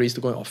certain boundaries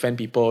to go and offend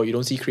people. You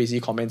don't see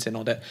crazy comments and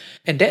all that.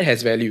 And that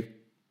has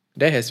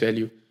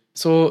value.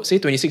 So say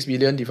 26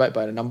 billion divided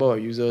by the number of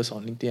users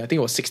on LinkedIn. I think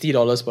it was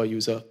 $60 per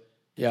user.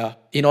 Yeah.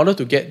 In order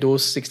to get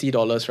those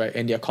 $60, right,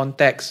 and their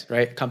contacts,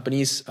 right,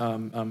 companies'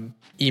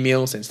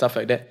 emails and stuff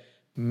like that,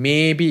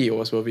 maybe it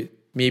was worth it.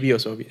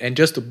 And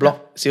just to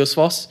block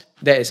Salesforce,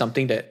 that is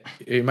something that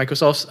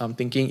Microsoft's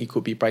thinking it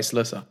could be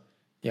priceless.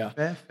 Yeah.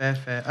 Fair.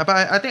 But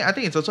I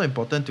think it's also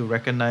important to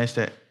recognize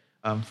that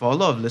for a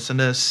lot of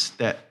listeners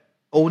that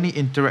only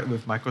interact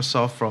with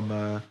Microsoft from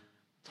a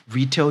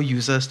retail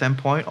user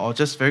standpoint or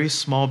just very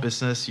small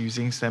business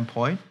using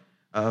standpoint,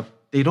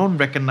 they don't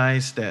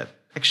recognize that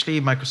actually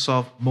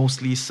Microsoft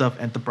mostly serve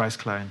enterprise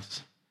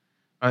clients.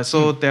 Right,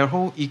 so their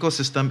whole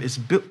ecosystem is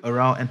built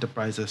around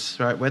enterprises,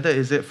 right? Whether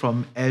is it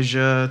from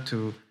Azure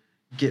to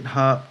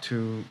GitHub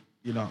to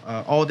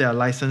all their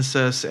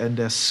licenses and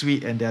their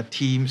suite and their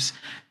teams,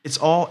 it's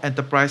all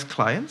enterprise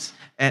clients.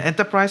 And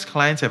enterprise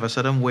clients have a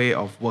certain way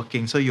of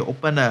working. So you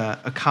open an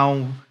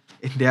account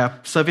in their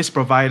service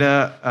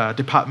provider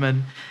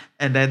department,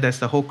 and then there's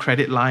the whole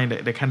credit line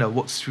that kind of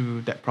works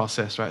through that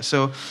process, right?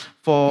 So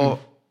for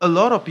a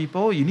lot of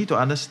people, you need to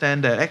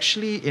understand that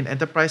actually in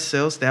enterprise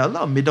sales, there are a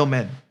lot of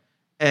middlemen.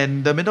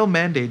 And the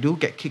middlemen, they do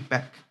get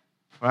kickback,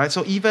 right?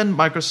 So even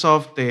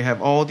Microsoft, they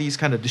have all these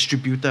kind of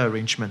distributor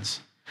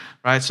arrangements,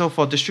 right? So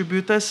for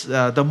distributors,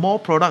 the more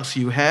products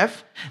you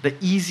have, the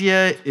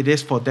easier it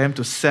is for them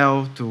to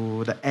sell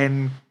to the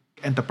end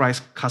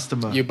enterprise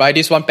customer. You buy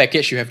this one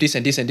package, you have this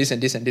and this and this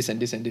and this and this and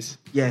this and this.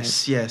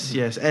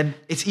 Yes. And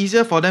it's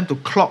easier for them to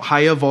clock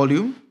higher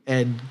volume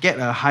and get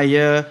a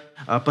higher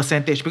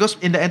percentage, because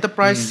in the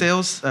enterprise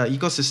sales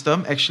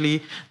ecosystem,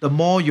 actually, the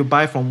more you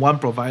buy from one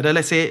provider,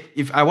 let's say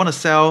if I want to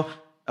sell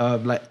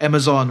like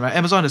Amazon, right?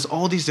 Amazon has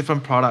all these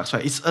different products,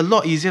 right? It's a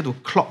lot easier to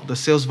clock the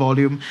sales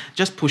volume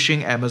just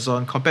pushing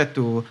Amazon compared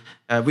to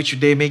which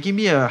they may give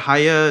me a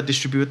higher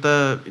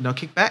distributor,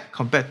 kickback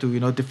compared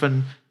to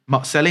different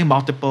selling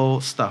multiple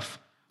stuff.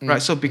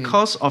 Right, so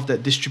because of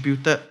that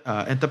distributed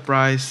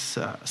enterprise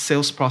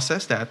sales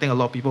process that I think a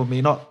lot of people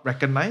may not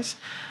recognize,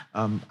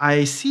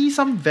 I see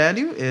some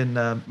value in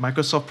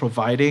Microsoft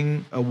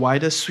providing a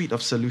wider suite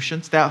of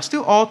solutions that are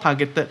still all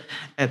targeted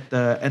at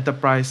the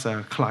enterprise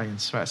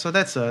clients, right? So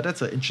that's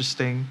an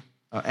interesting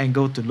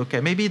angle to look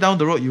at. Maybe down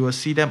the road you will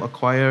see them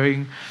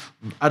acquiring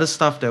other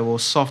stuff that will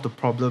solve the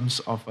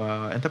problems of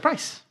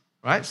enterprise,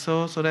 right?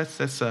 So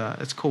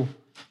that's cool.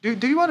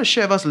 Do you want to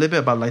share with us a little bit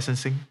about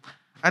licensing?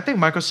 I think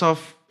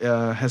Microsoft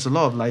has a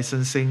lot of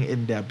licensing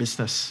in their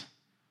business,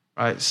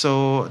 right?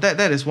 So that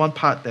is one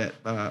part that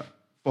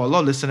for a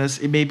lot of listeners,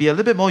 it may be a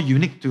little bit more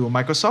unique to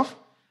Microsoft,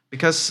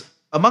 because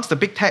amongst the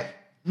big tech,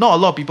 not a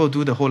lot of people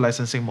do the whole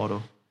licensing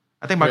model.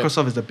 I think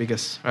Microsoft is the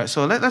biggest, right?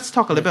 So let's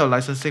talk a little bit of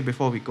licensing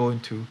before we go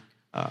into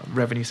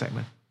revenue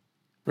segment.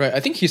 Right. I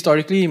think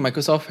historically,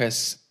 Microsoft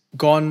has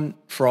gone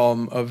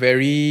from a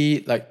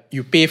very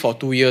you pay for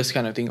 2 years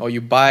kind of thing, or you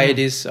buy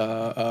this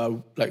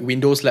like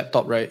Windows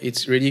laptop, right?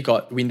 It's really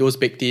got Windows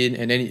baked in,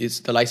 and then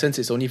the license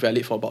is only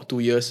valid for about 2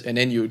 years, and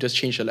then you just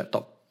change the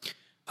laptop.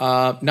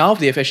 Now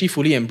they've actually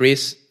fully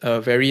embraced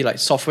a very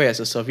software as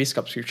a service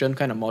subscription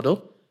kind of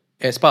model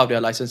as part of their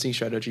licensing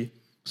strategy.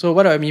 So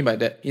what do I mean by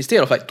that?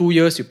 Instead of 2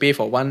 years, you pay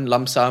for one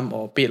lump sum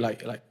or pay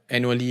like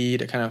annually,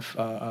 that kind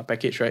of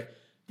package, right?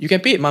 You can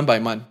pay it month by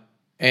month.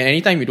 And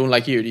anytime you don't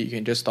like it already, you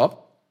can just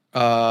stop.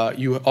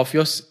 you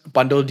obvious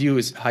bundle deal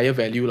is higher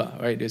value lah,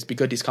 right? There's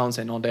bigger discounts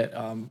and all that,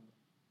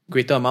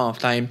 greater amount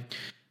of time.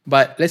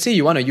 But let's say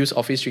you want to use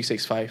Office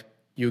 365,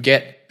 you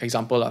get,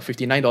 example,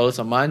 $59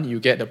 a month, you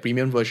get the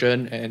premium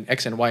version and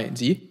X and Y and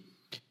Z.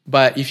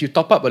 But if you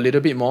top up a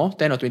little bit more,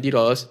 $10 or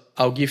 $20,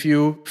 I'll give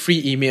you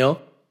free email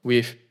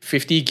with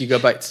 50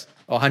 gigabytes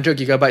or 100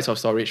 gigabytes of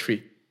storage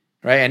free,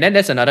 right? And then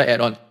that's another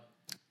add-on.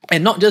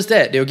 And not just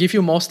that, they'll give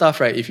you more stuff,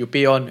 right? If you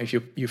pay on, if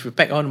you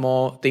pack on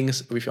more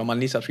things with your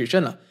monthly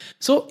subscription.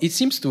 So it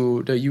seems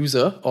to the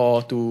user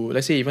or to,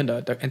 let's say, even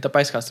the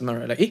enterprise customer,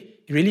 right? Like, hey,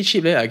 really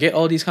cheap, I get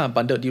all these kind of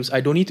bundled deals.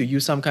 I don't need to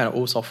use some kind of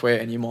old software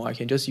anymore. I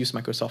can just use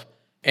Microsoft.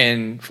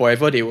 And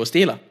forever they will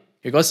stay.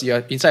 Because you're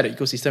inside the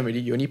ecosystem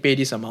already, you only pay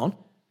this amount.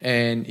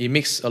 And it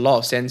makes a lot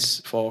of sense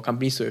for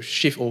companies to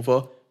shift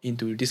over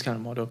into this kind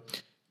of model.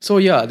 So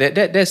yeah,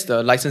 that's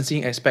the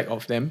licensing aspect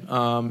of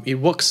them. It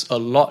works a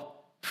lot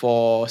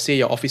for, say,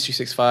 your Office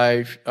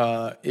 365.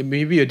 It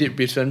may be a bit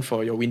different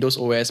for your Windows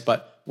OS,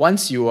 but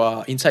once you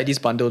are inside this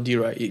bundle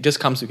deal, right, it just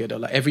comes together.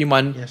 Like every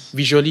month,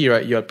 visually,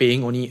 right, you're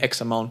paying only X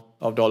amount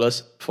of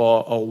dollars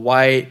for a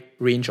wide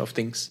range of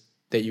things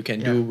that you can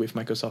do with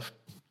Microsoft.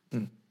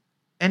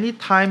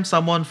 Anytime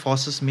someone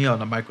forces me on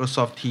a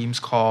Microsoft Teams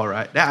call,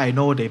 right, then I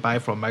know they buy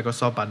from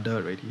Microsoft bundle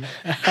already.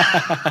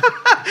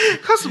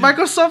 Because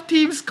Microsoft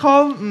Teams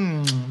call,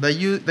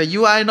 the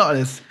UI not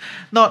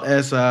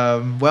as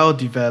well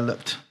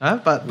developed.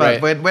 But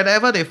right.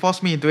 whenever they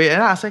force me into it,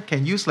 and I was like,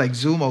 can use like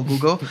Zoom or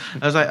Google?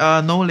 I was like,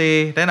 no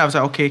leh. Then I was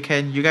like, okay,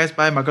 can you guys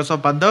buy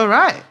Microsoft bundle,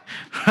 right?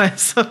 Right.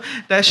 So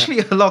there's actually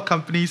a lot of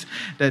companies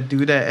that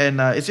do that, and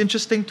it's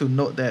interesting to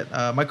note that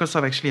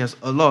Microsoft actually has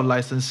a lot of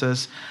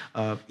licenses,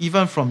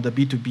 even from the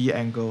B2B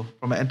angle,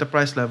 from an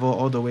enterprise level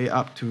all the way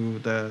up to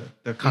the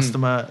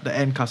customer, the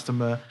end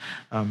customer,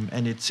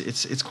 and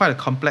it's quite a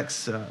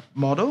complex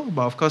model.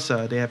 But of course,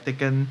 they have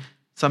taken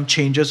some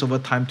changes over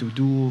time to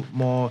do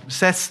more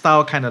SaaS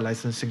style kind of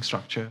licensing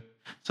structure.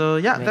 So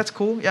yeah, that's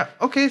cool. Yeah.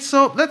 Okay.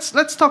 So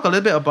let's talk a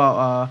little bit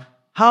about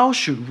how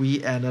should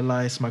we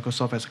analyze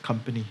Microsoft as a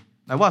company.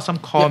 Like, what are some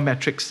core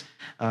metrics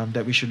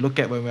that we should look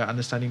at when we're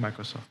understanding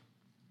Microsoft?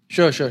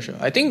 Sure.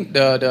 I think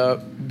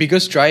the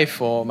biggest drive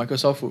for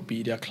Microsoft would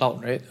be their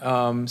cloud, right?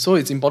 So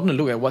it's important to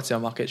look at what's their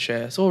market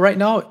share. So right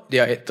now, they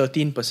are at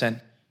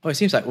 13%. Oh, it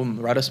seems like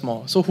rather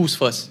small. So who's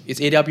first? It's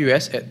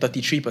AWS at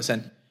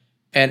 33%.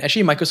 And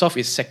actually, Microsoft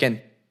is second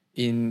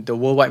in the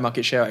worldwide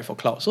market share, right, for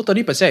cloud. So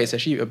 30% is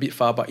actually a bit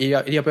far, but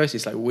AWS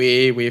is like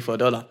way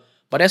further.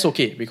 But that's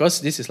okay,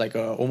 because this is like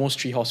a almost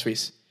 3-horse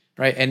race,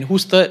 right? And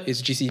who's third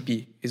is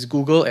GCP. It's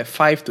Google at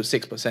 5 to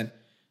 6%. So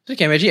you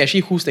can imagine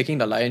actually who's taking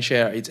the lion's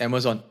share. It's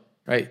Amazon,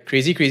 right?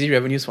 Crazy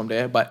revenues from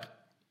there,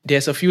 but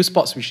there's a few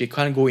spots which they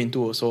can't go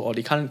into also, or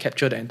they can't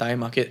capture the entire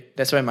market.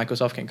 That's where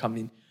Microsoft can come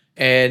in.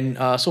 And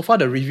so far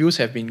the reviews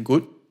have been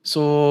good.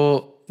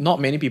 So not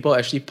many people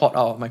actually port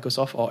out of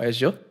Microsoft or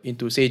Azure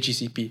into, say,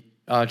 GCP.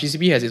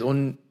 GCP has its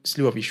own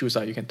slew of issues.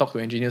 You can talk to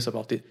engineers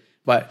about it.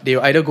 But they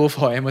will either go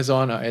for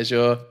Amazon or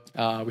Azure,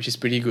 which is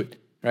pretty good,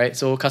 right?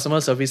 So customer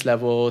service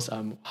levels,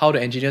 how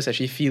the engineers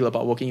actually feel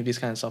about working with this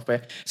kind of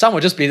software. Some will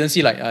just blatantly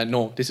see like,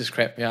 no, this is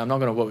crap. Yeah, I'm not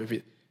going to work with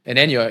it. And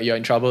then you're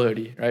in trouble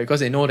already, right? Because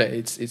they know that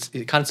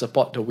it can't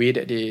support the way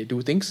that they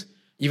do things.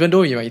 Even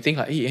though you might think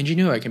like, hey,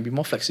 engineer, I can be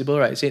more flexible,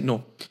 right? I said,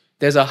 no.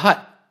 There's a hard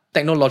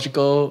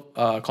technological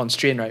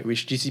constraint, right,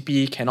 which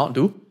GCP cannot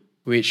do,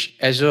 which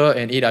Azure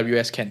and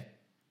AWS can.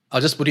 I'll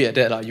just put it at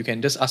that. You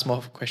can just ask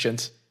more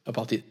questions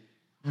about it.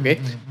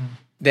 Okay.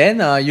 Then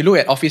you look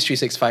at Office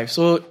 365.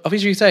 So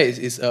Office 365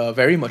 is a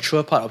very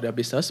mature part of their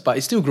business, but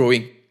it's still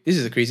growing. This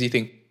is a crazy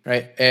thing,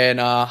 right? And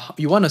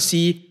you want to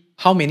see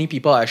how many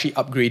people are actually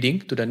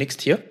upgrading to the next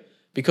tier,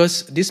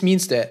 because this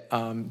means that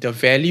the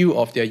value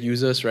of their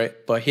users,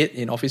 right, per head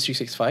in Office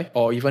 365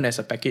 or even as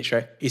a package,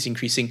 right, is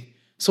increasing.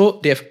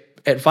 So they have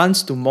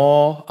advanced to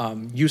more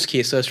use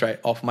cases, right,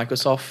 of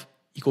Microsoft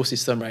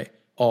ecosystem, right,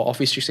 or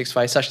Office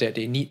 365, such that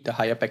they need the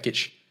higher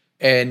package.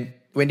 And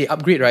when they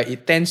upgrade, right,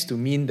 it tends to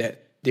mean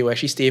that they will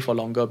actually stay for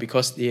longer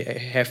because they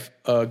have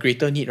a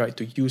greater need, right,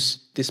 to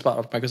use this part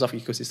of Microsoft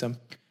ecosystem.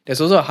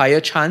 There's also a higher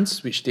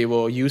chance which they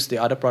will use the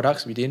other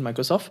products within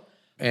Microsoft,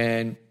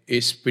 and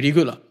it's pretty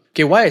good.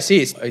 Okay, why I say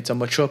it's a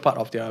mature part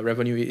of their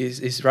revenue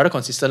is rather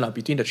consistent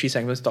between the three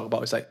segments talked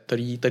about. It's like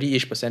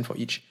 30-ish% for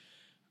each.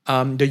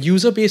 The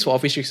user base for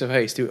Office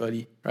 365 is still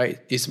early, right?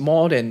 It's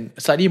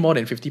slightly more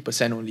than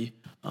 50% only.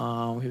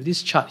 We have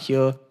this chart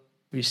here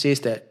which says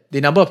that the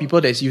number of people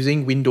that's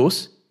using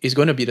Windows is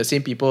going to be the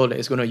same people that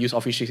is going to use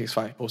Office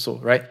 365 also,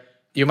 right?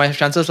 You might have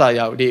chances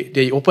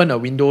they open a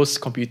Windows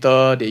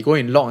computer, they go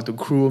and log into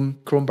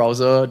Chrome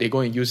browser, they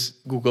go and use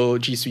Google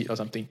G Suite or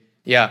something.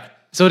 Yeah.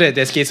 So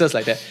there's cases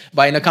like that.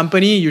 But in a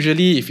company,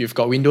 usually if you've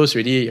got Windows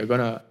already, you're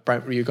gonna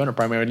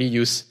primarily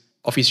use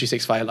Office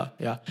 365.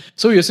 Yeah.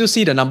 So you still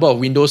see the number of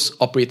Windows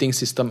operating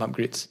system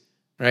upgrades,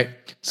 right?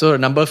 So the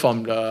number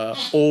from the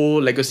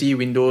old legacy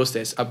Windows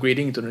that's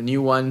upgrading into the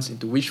new ones,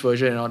 into which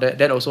version and all that,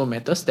 that also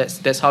matters.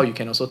 That's how you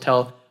can also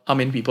tell how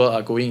many people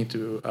are going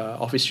into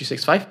Office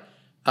 365.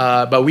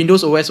 But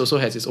Windows OS also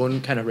has its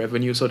own kind of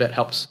revenue, so that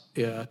helps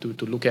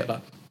to look at.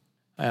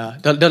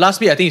 The last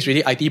bit I think is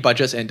really IT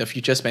budgets and the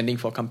future spending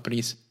for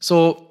companies.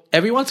 So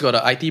everyone's got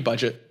an IT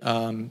budget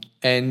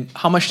and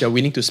how much they're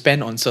willing to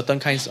spend on certain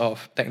kinds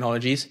of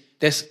technologies.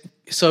 There's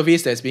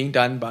surveys that's being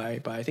done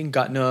by I think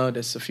Gartner.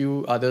 There's a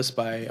few others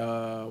by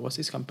what's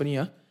this company?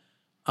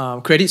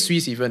 Credit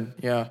Suisse even.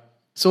 Yeah.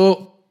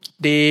 So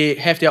they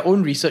have their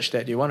own research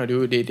that they want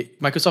to do.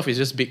 Microsoft is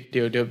just big.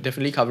 They'll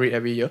definitely cover it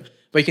every year.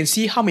 But you can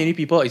see how many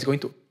people is going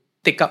to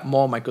take up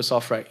more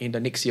Microsoft, right, in the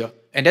next year.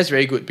 And that's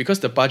very good because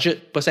the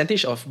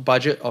percentage of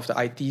budget of the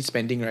IT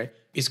spending, right,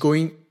 is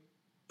going,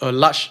 a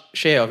large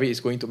share of it is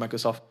going to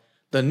Microsoft.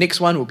 The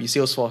next one will be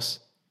Salesforce,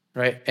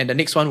 right? And the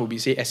next one will be,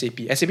 say, SAP.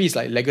 SAP is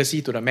like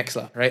legacy to the max,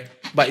 right?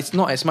 But it's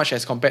not as much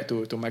as compared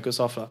to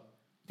Microsoft.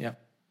 Yeah.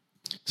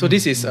 So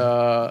this is,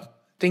 I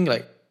think,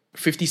 like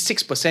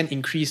 56%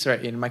 increase,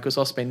 right, in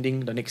Microsoft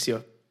spending the next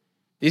year.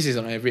 This is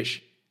on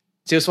average.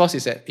 Salesforce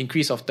is at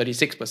increase of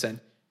 36%.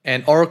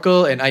 And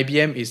Oracle and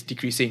IBM is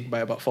decreasing by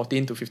about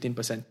 14 to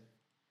 15%.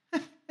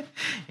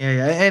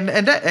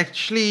 And that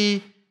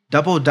actually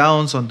double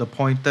downs on the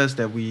pointers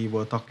that we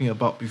were talking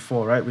about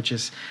before, right? Which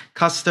is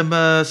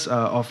customers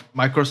of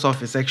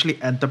Microsoft is actually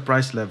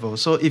enterprise level.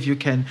 So if you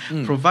can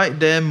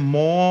provide them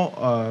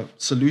more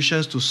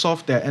solutions to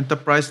solve their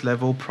enterprise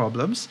level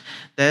problems,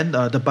 then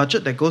the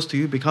budget that goes to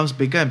you becomes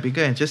bigger and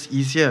bigger and just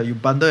easier. You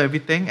bundle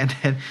everything and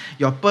then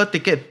your per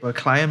ticket per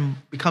client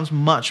becomes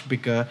much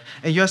bigger.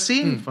 And you're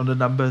seeing from the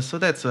numbers. So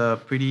that's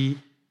a pretty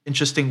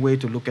interesting way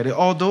to look at it.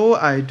 Although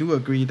I do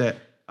agree that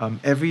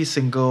every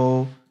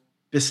single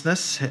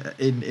business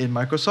in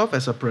Microsoft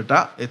as a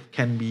product, it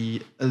can be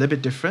a little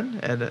bit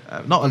different and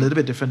not a little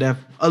bit different. They have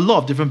a lot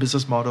of different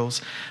business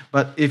models.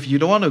 But if you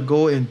don't want to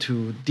go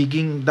into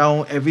digging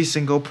down every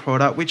single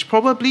product, which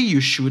probably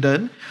you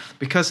shouldn't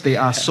because they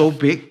are so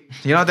big,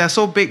 they're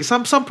so big.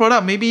 Some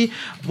product, maybe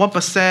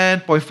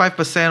 1%,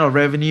 0.5% of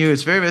revenue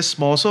is very, very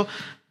small. So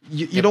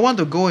you don't want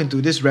to go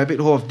into this rabbit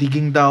hole of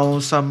digging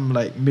down some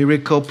like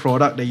miracle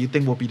product that you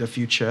think will be the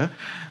future.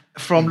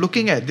 From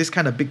looking at this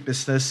kind of big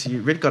business,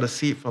 you really got to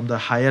see it from the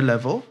higher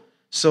level.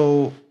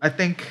 So I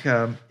think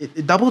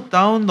it doubled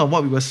down on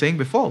what we were saying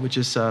before, which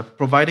is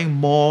providing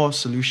more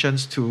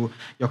solutions to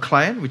your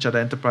client, which are the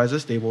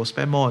enterprises. They will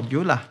spend more on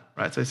you,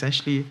 right? So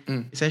essentially,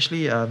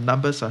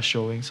 numbers are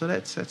showing. So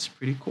that's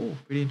pretty cool,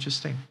 pretty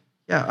interesting.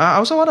 Yeah, I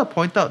also want to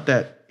point out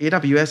that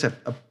AWS at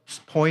a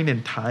point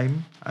in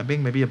time, I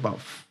think maybe about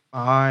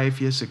 5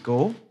 years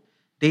ago,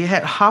 they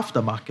had half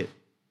the market.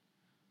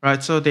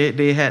 Right, so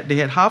they had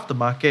half the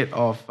market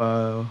of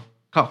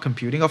cloud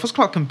computing. Of course,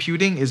 cloud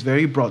computing is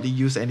very broadly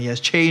used and it has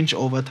changed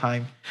over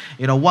time.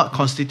 What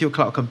constitutes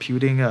cloud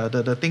computing?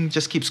 The thing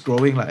just keeps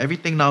growing. Like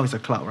everything now is a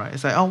cloud, right?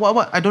 It's like, oh,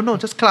 what? I don't know,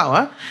 just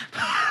cloud,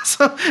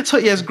 huh? so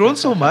it has grown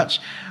so much.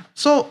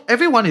 So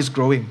everyone is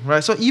growing,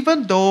 right? So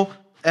even though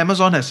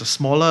Amazon has a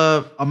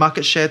smaller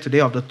market share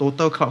today of the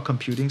total cloud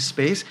computing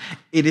space,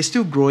 it is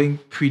still growing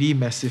pretty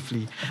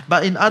massively.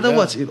 But in other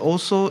words, it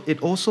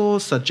also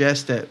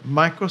suggests that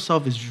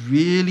Microsoft is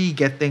really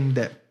getting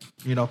that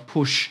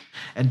push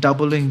and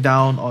doubling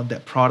down on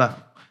that product.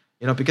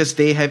 Because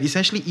they have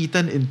essentially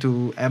eaten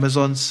into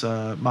Amazon's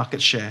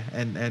market share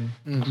and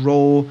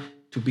grow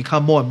to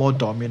become more and more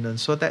dominant.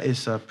 So that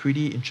is a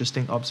pretty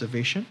interesting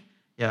observation.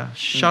 Yeah,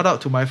 shout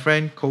out to my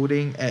friend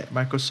coding at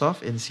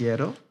Microsoft in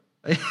Seattle.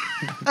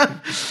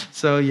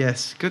 So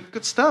yes,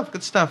 good stuff.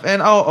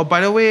 And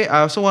by the way,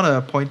 I also want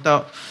to point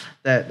out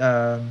that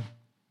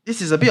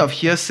this is a bit of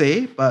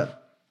hearsay,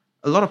 but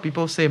a lot of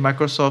people say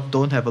Microsoft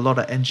don't have a lot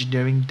of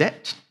engineering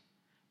debt,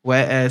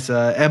 whereas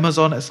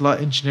Amazon has a lot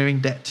of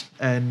engineering debt.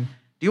 And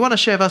do you want to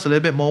share with us a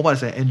little bit more what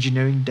is an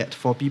engineering debt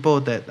for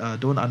people that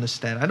don't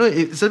understand? I know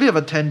it's a bit of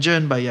a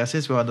tangent, but yeah,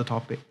 since we're on the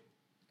topic.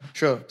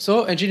 Sure.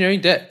 So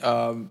engineering debt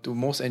to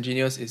most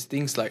engineers is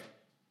things like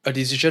a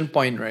decision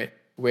point, right?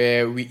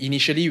 Where we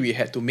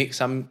had to make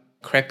some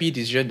crappy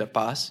decision in the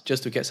past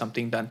just to get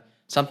something done.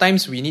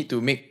 Sometimes we need to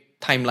make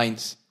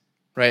timelines,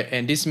 right?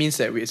 And this means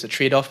that it's a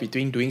trade-off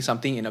between doing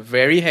something in a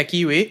very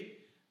hacky way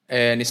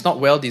and it's not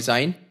well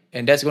designed,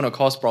 and that's going to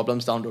cause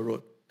problems down the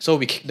road. So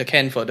we kick the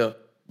can further.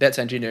 That's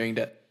engineering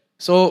debt.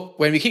 So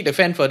when we kick the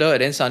can further,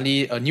 and then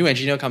suddenly a new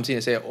engineer comes in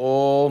and says,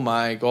 oh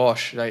my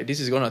gosh, like this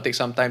is going to take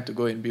some time to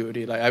go and build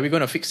it. Like, are we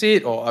going to fix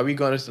it or are we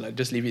going to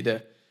just leave it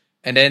there?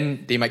 And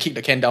then they might kick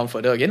the can down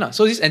further again.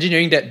 So this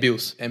engineering debt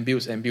builds and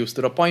builds and builds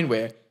to the point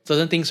where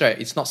certain things, right,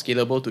 it's not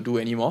scalable to do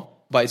anymore,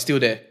 but it's still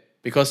there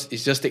because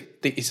it's just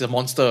it's a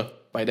monster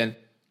by then.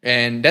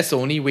 And that's the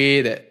only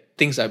way that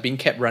things are being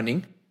kept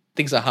running.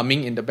 Things are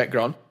humming in the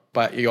background,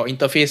 but your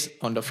interface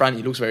on the front,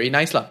 it looks very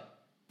nice.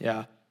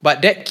 Yeah.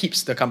 But that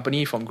keeps the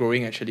company from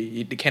growing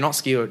actually. It cannot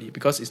scale already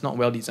because it's not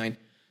well designed.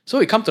 So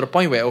we come to the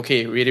point where,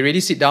 okay, we really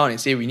sit down and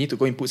say we need to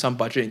go and put some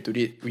budget into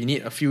it. We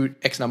need a few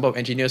X number of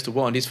engineers to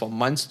work on this for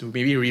months to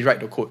maybe rewrite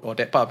the code or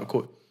that part of the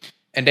code.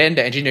 And then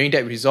the engineering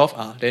debt resolve,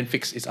 then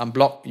fix, it's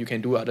unblocked, you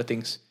can do other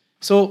things.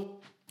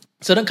 So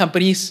certain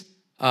companies,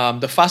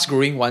 the fast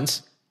growing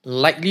ones,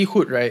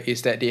 likelihood, right,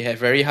 is that they have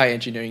very high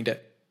engineering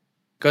debt.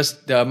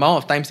 because the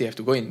amount of times they have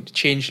to go and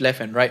change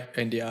left and right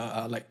and their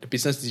like the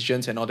business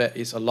decisions and all that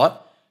is a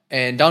lot.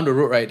 And down the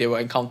road, right, they will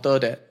encounter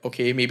that,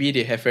 okay, maybe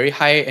they have very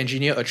high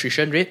engineer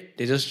attrition rate.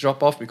 They just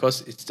drop off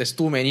because there's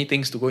too many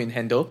things to go and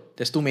handle.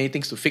 There's too many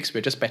things to fix.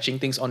 We're just patching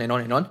things on and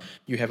on and on.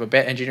 You have a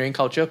bad engineering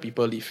culture,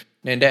 people leave.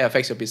 Then that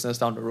affects your business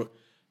down the road.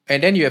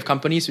 And then you have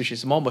companies which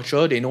is more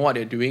mature. They know what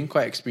they're doing,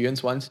 quite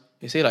experienced ones.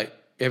 They say like,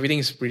 everything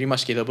is pretty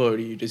much scalable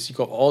already. You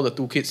got all the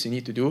toolkits you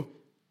need to do.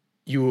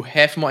 You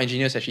have more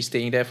engineers actually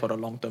staying there for the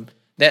long term.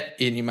 That,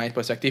 in my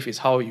perspective, is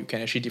how you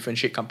can actually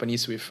differentiate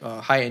companies with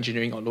high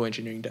engineering or low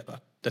engineering debt.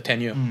 The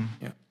tenure.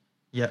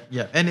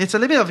 Yeah. And it's a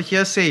little bit of a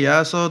hearsay,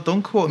 yeah. So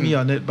don't quote me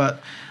on it,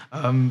 but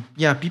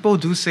people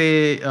do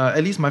say,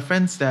 at least my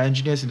friends that are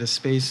engineers in the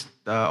space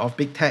of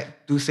big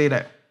tech do say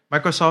that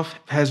Microsoft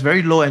has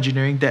very low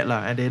engineering debt,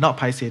 and they're not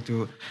paiseh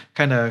to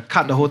kind of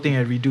cut the whole thing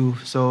and redo.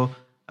 So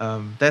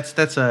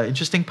that's an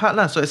interesting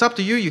part, So it's up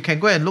to you. You can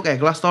go and look at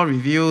Glassdoor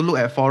review, look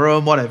at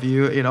forum, what have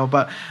you,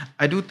 But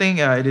I do think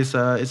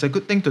it's a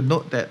good thing to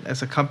note that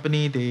as a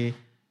company they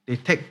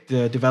take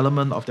the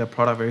development of their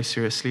product very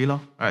seriously,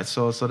 Right?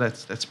 So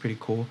that's pretty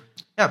cool.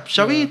 Yeah.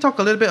 Shall we talk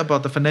a little bit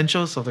about the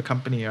financials of the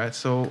company, right?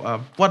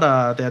 So what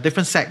are their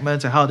different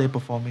segments and how are they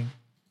performing?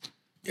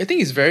 I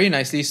think it's very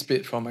nicely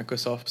split from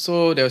Microsoft.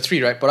 So there are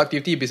three, right?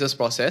 Productivity, business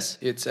process,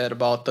 it's at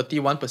about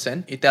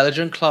 31%.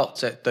 Intelligent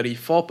cloud's at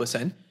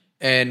 34%.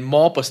 And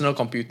more personal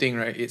computing,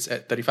 right? It's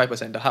at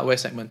 35%, the hardware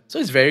segment. So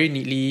it's very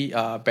neatly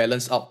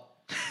balanced out.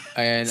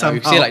 And I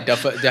would say like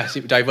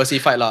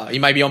diversified. It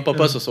might be on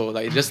purpose also.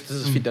 Like it just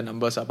doesn't fit the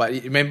numbers. But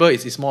remember,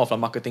 it's more of a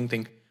marketing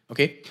thing.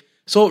 Okay?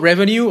 So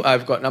revenue,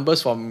 I've got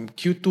numbers from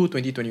Q2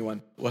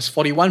 2021. Was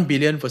 41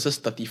 billion versus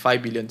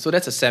 35 billion. So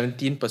that's a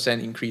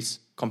 17% increase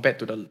compared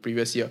to the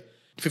previous year.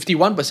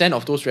 51%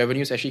 of those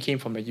revenues actually came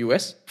from the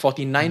US,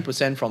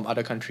 49% from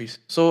other countries.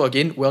 So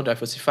again, well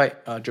diversified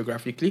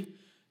geographically.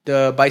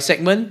 The by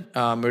segment,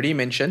 already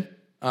mentioned,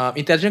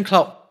 intelligent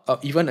cloud,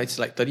 even it's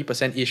like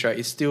 30%-ish, right?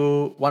 It's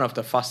still one of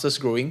the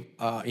fastest growing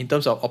in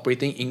terms of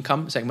operating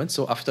income segments.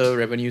 So after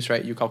revenues,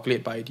 right, you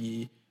calculate by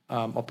the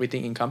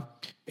operating income.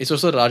 It's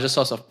also the largest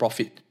source of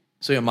profit.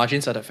 So your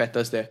margins are the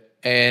fattest there.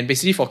 And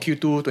basically for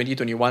Q2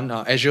 2021,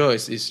 Azure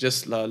is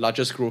just the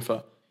largest growth.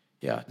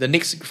 Yeah, the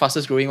next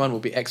fastest growing one will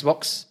be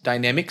Xbox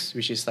Dynamics,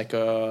 which is like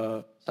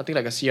something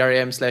like a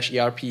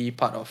CRM/ERP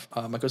part of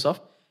Microsoft,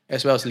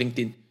 as well as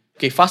LinkedIn.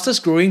 Okay,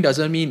 fastest growing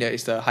doesn't mean that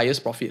it's the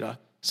highest profit.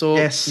 So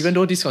even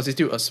though this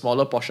constitutes a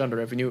smaller portion of the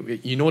revenue,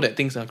 you know that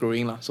things are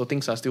growing. So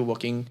things are still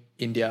working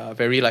in their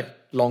very like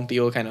long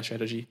tail kind of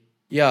strategy.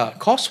 Yeah,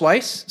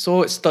 cost-wise,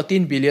 so it's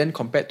 13 billion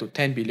compared to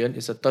 10 billion.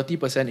 It's a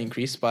 30%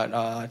 increase, but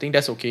I think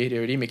that's okay. They're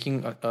already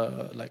making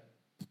like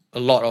a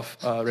lot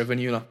of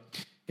revenue.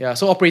 Yeah,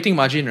 so operating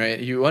margin, right?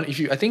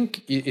 I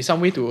think it's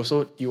some way to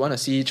also, you want to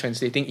see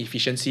translating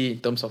efficiency in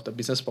terms of the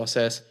business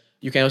process.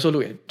 You can also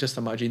look at just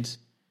the margins,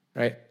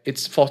 right?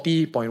 It's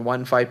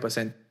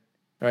 40.15%,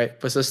 right?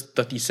 Versus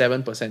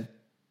 37%.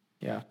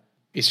 Yeah,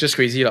 it's just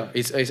crazy.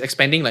 It's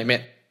expanding like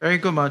mad. Very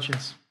good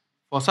margins.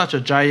 For such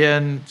a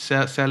giant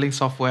selling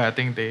software, I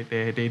think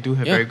they do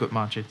have very good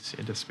margins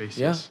in the space.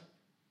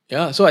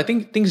 Yeah, so I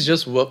think things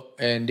just work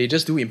and they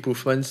just do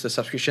improvements. The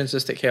subscriptions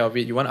just take care of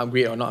it. You want to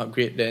upgrade or not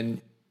upgrade,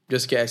 then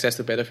just get access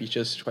to better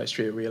features quite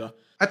straight away.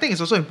 I think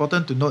it's also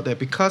important to note that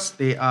because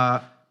they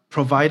are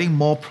providing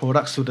more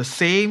products to the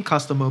same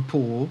customer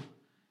pool,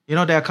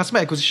 their customer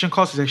acquisition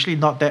cost is actually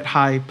not that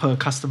high per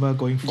customer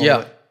going forward.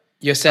 Yeah.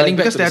 You're selling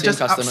back to the same customers.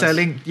 Because they're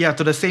just upselling,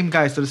 to the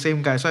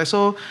same guys. Right?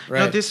 So,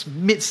 this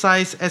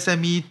mid-size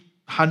SME,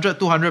 100,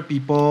 200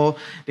 people,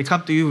 they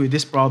come to you with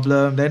this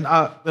problem. Then,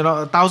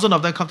 1,000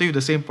 of them come to you with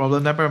the same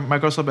problem. Then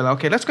Microsoft will be like,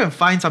 okay, let's go and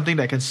find something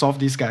that can solve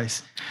these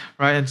guys.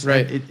 Right? And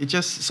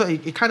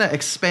it kind of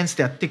expands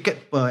their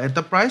ticket per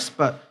enterprise,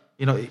 but,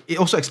 it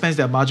also expands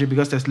their margin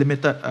because there's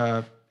limited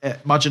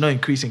marginal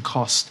increase in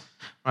cost.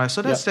 Right?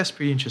 So that's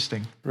pretty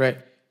interesting. Right.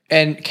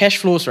 And cash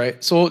flows,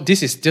 right? So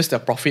this is just the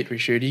profit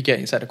which you already get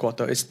inside the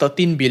quarter. It's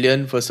 13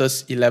 billion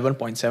versus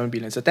 11.7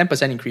 billion. It's a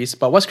 10% increase.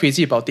 But what's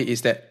crazy about it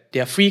is that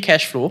their free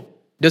cash flow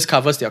just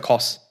covers their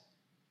costs.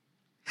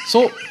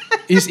 So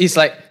it's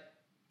like,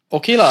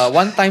 okay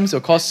one time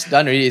your cost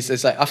done already.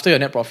 It's like after your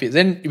net profit.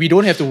 Then we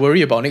don't have to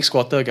worry about next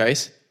quarter,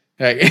 guys.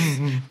 Like,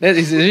 that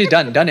is already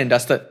done and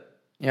dusted.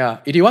 Yeah.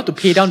 If you want to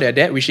pay down their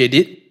debt, which they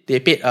did, they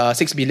paid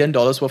 $6 billion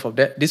worth of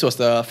debt. This was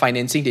the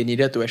financing they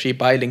needed to actually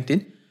buy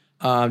LinkedIn.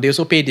 They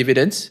also pay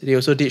dividends. They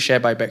also did share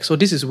buyback. So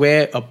this is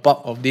where a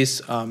bulk of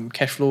this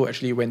cash flow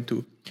actually went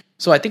to.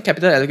 So I think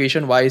capital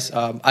allocation wise,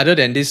 other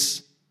than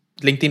this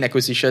LinkedIn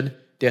acquisition,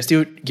 they're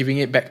still giving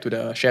it back to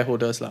the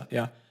shareholders.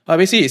 Yeah.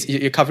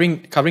 Basically, you're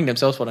covering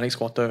themselves for the next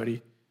quarter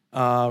already,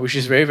 which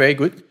is very, very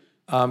good.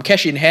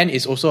 Cash in hand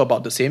is also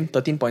about the same,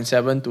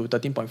 13.7 to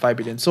 13.5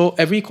 billion. So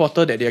every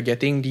quarter that they're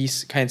getting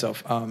these kinds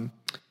of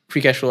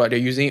free cash flow, they're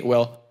using it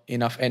well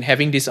enough and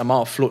having this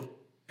amount of float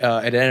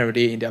at the end of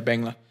the day in their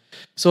bank.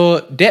 So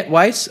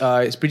debt-wise,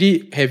 it's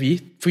pretty heavy,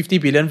 50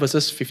 billion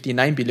versus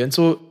 59 billion.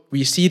 So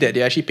we see that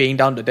they're actually paying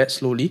down the debt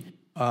slowly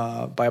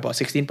by about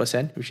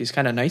 16%, which is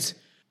kind of nice.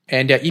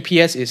 and their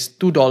EPS is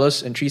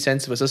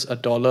 $2.03 versus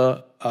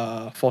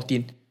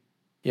 $1.14.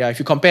 Yeah, if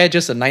you compare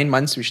just the 9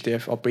 months which they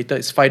have operated,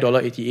 it's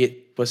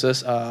 $5.88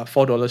 versus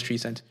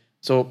 $4.03.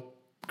 So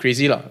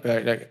crazy lah.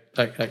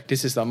 Like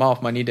this is the amount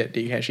of money that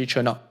they can actually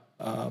churn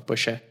out per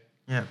share.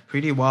 Yeah,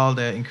 pretty wild.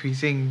 They're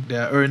increasing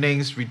their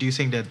earnings,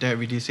 reducing their debt,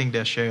 reducing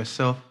their shares.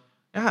 So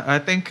yeah, I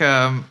think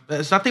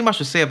there's nothing much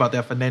to say about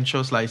their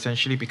financials, like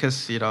essentially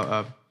because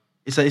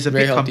it's a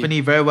big company,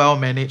 very well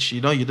managed.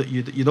 You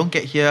don't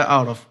get here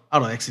out of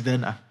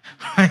accident,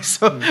 right?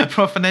 So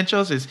from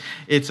financials,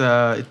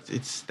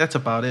 it's that's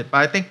about it. But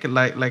I think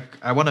like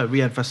I want to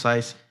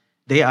re-emphasize,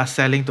 they are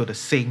selling to the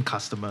same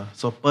customer,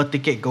 so per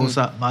ticket goes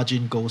up,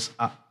 margin goes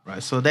up,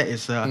 right? So that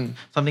is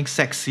something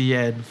sexy,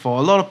 and for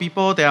a lot of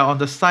people that are on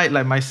the side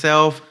like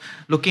myself,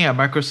 looking at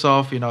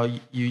Microsoft,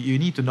 you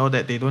need to know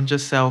that they don't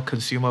just sell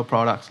consumer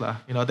products, lah.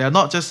 They're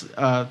not just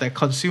the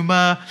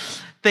consumer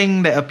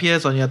thing that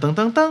appears on your when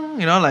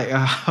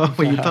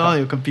you turn on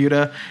your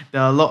computer.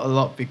 They're a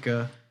lot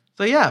bigger.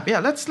 So yeah,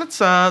 let's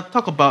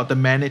talk about the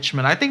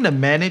management. I think the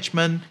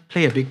management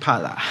play a big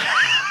part lah.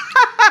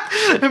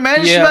 The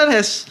management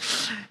has,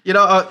 you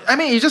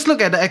just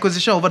look at the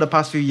acquisition over the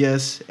past few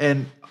years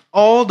and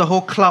all the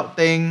whole cloud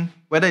thing,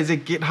 whether it's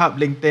GitHub,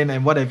 LinkedIn,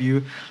 and what have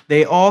you,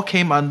 they all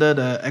came under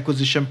the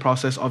acquisition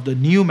process of the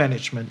new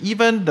management.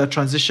 Even the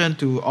transition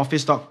to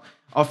Office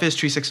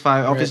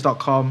 365,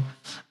 Office.com,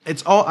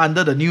 it's all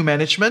under the new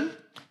management.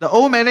 The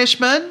old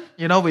management,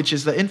 which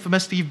is the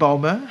infamous Steve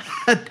Ballmer,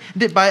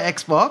 did buy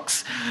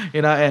Xbox,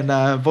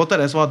 and voted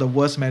as one of the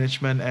worst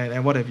management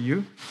and what have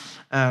you.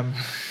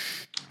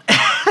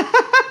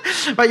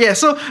 But yeah,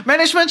 so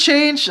management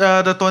changed,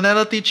 the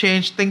tonality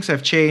changed, things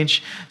have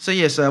changed. So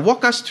yes,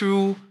 walk us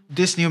through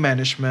this new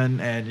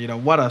management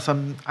and what are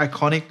some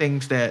iconic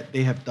things that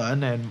they have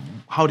done and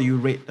how do you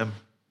rate them?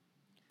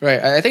 Right,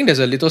 I think there's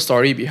a little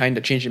story behind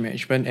the change in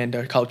management and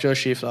the culture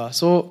shift.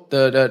 So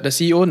the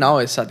CEO now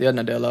is Satya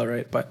Nadella,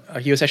 right? But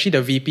he was actually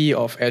the VP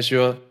of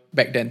Azure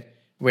back then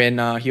when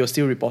he was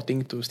still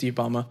reporting to Steve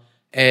Ballmer.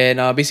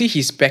 And basically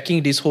he's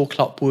backing this whole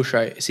cloud push,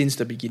 right, since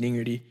the beginning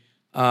already.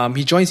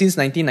 He joined since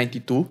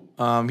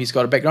 1992. He's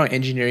got a background in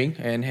engineering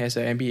and has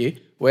an MBA,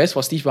 whereas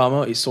for Steve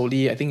Ballmer, it's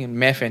solely, I think, in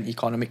math and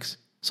economics.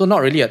 So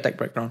not really a tech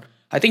background.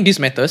 I think this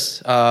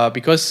matters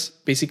because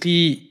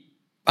basically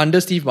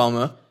under Steve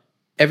Ballmer,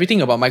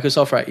 everything about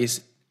Microsoft, right, is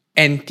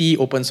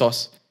anti-open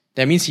source.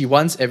 That means he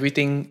wants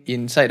everything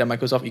inside the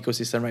Microsoft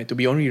ecosystem, right, to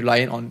be only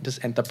reliant on this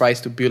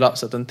enterprise to build out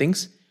certain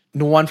things.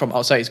 No one from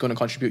outside is going to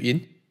contribute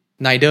in.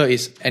 Neither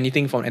is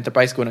anything from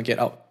enterprise going to get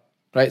out.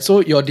 Right,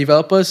 so your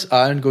developers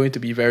aren't going to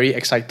be very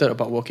excited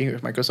about working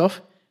with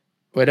Microsoft,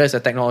 whether it's a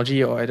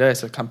technology or whether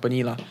it's a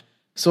company lah.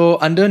 So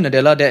under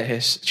Nadella, that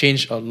has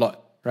changed a lot.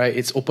 Right,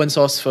 it's open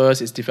source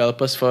first, it's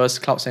developers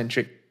first, cloud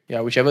centric. Yeah,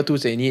 whichever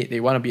tools they need,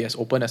 they want to be as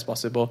open as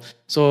possible.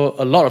 So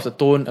a lot of the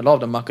tone, a lot of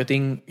the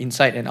marketing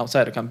inside and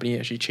outside the company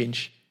actually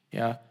changed.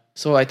 Yeah,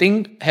 so I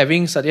think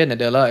having Satya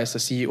Nadella as the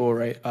CEO,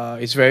 right,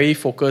 it's very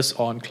focused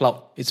on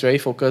cloud. It's very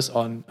focused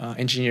on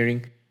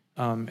engineering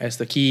as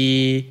the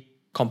key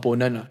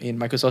component in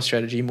Microsoft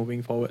strategy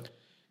moving forward.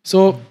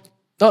 So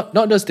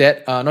not just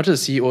that, not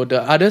just the CEO,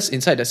 the others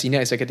inside the senior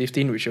executive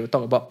team, which we'll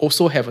talk about,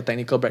 also have a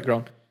technical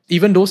background.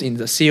 Even those in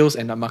the sales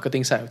and the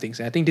marketing side of things.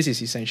 And I think this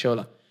is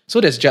essential. So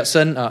there's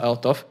Judson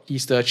Althoff.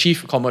 He's the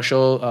chief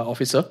commercial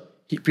officer.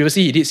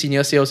 Previously, he did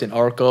senior sales in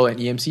Oracle and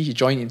EMC. He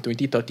joined in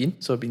 2013,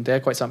 so been there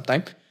quite some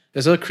time.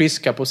 There's also Chris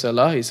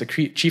Capocella. He's a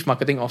chief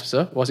marketing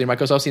officer. Was in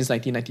Microsoft since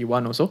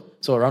 1991 also,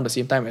 so around the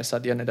same time as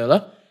Satya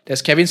Nadella.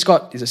 There's Kevin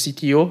Scott, he's a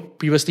CTO,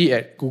 previously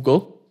at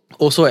Google,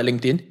 also at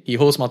LinkedIn. He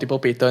holds multiple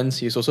patents.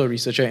 He's also a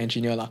researcher and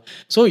engineer.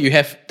 So you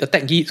have the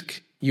tech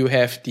geek, you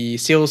have the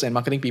sales and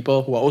marketing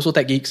people who are also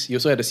tech geeks. You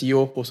also have the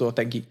CEO, also a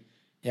tech geek.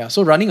 Yeah,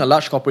 so running a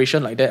large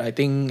corporation like that, I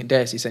think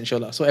that is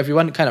essential. So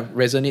everyone kind of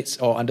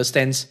resonates or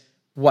understands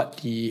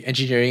what the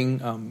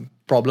engineering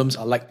problems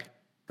are like,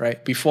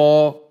 right?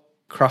 Before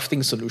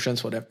crafting solutions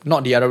for them,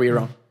 not the other way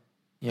around.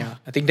 Yeah,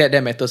 I think that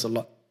matters a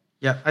lot.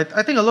 Yeah, I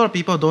think a lot of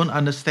people don't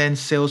understand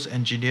sales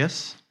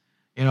engineers.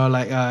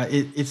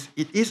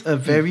 It is a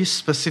very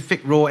specific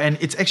role, and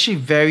it's actually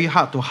very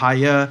hard to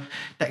hire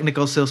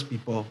technical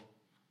salespeople,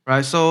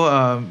 right? So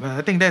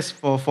I think that's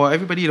for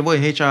everybody that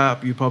work in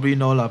HR, you probably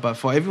know lah. But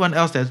for everyone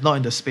else that's not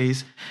in the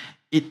space,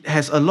 it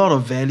has a lot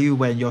of value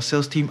when your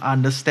sales team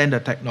understand the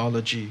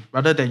technology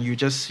rather than you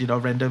just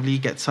randomly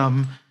get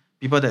some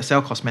people that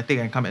sell cosmetic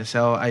and come and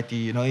sell IT.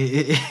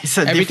 It's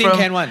a everything different.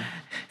 Can one.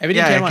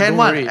 Everything can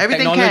one.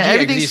 Everything can.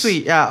 Everything's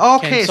sweet. Yeah.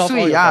 Okay.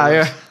 Sweet.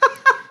 Yeah.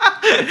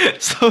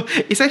 So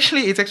it's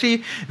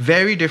actually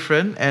very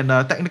different, and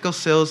technical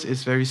sales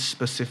is very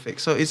specific.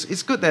 So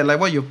it's good that, like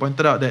what you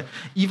pointed out, that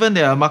even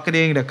their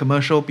marketing, the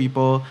commercial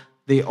people,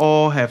 they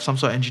all have some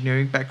sort of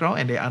engineering background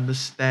and they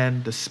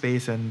understand the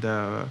space and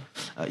the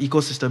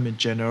ecosystem in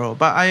general.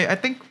 But I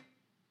think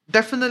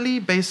definitely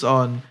based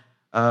on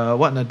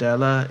what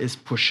Nadella is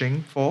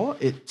pushing for,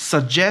 it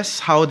suggests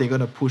how they're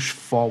going to push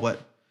forward,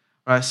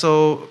 right?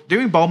 So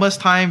during Ballmer's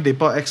time, they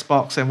bought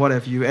Xbox and what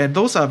have you, and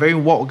those are very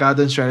walled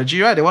garden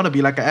strategy, right? They want to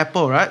be like an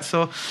Apple, right?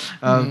 So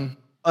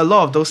a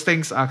lot of those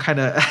things are kind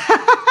of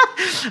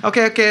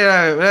okay,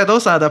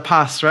 those are the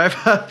past, right?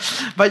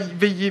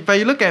 But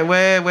you look at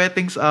where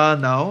things are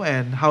now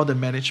and how the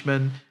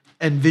management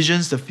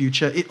envisions the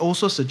future. It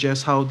also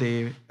suggests how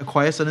they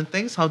acquire certain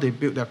things, how they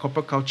build their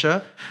corporate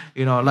culture.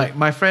 Like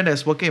my friend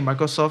that's working in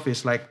Microsoft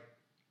is like,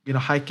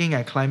 hiking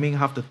and climbing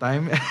half the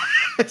time.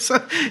 So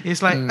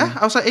it's like,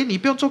 I was like, 你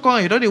不用做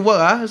工, you don't need to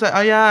work. It's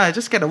like, yeah,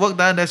 just get the work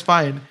done, that's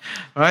fine.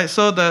 Right?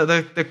 So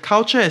the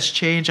culture has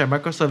changed and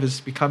Microsoft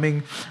is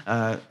becoming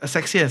a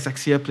sexier and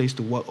sexier place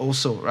to work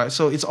also, right?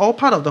 So it's all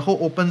part of the whole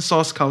open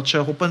source culture,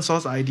 open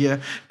source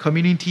idea,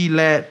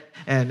 community-led,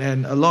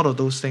 and a lot of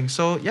those things.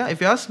 So yeah,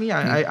 if you ask me,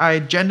 I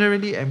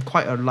generally am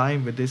quite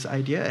aligned with this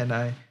idea, and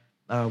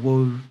I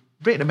will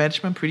rate the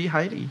management pretty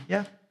highly.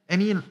 Yeah.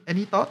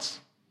 Any thoughts?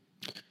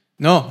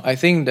 No, I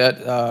think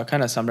that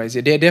kind of summarizes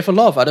it. They have a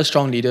lot of other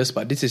strong leaders,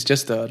 but this is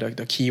just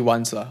the key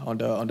ones on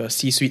the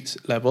C-suite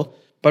level.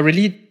 But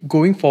really,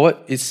 going forward,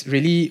 it's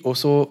really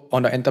also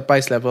on the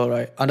enterprise level,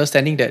 right?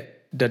 Understanding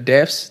that the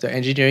devs, the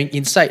engineering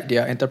inside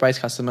their enterprise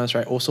customers,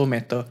 right, also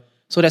matter.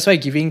 So that's why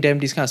giving them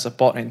this kind of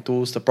support and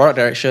tools, the product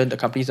direction, the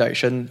company's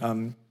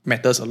direction,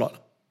 matters a lot.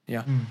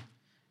 Yeah.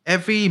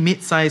 Every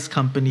mid-sized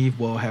company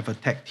will have a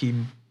tech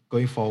team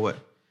going forward.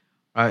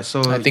 Right,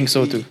 so I think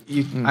so too.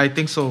 I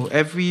think so.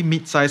 Every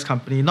mid-sized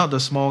company, not the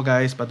small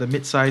guys, but the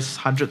mid-sized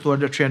 100,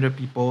 200, 300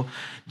 people,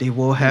 they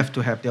will have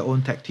to have their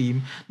own tech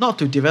team, not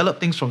to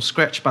develop things from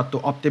scratch, but to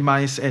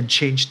optimize and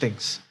change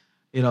things,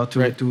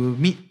 to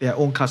meet their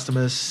own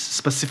customers'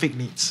 specific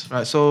needs.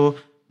 Right, so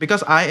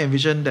because I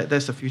envision that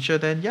that's the future,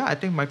 then yeah, I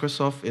think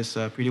Microsoft is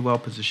pretty well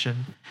positioned.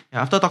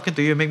 Yeah, after talking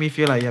to you, it made me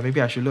feel like maybe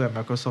I should look at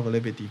Microsoft a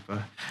little bit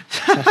deeper.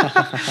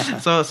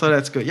 so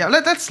that's good. Yeah,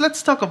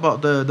 let's talk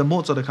about the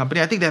modes of the company.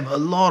 I think they have a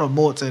lot of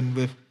modes, and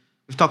we've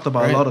talked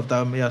about a lot of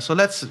them. Yeah, so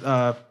let's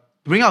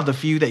bring out the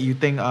few that you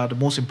think are the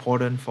most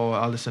important for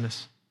our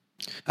listeners.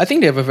 I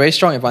think they have a very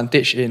strong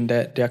advantage in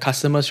that their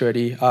customers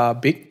already are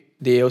big.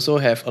 They also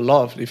have a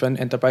lot of different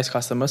enterprise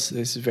customers.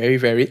 It's very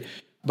varied.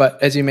 But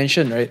as you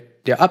mentioned, right,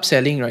 they're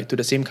upselling, right, to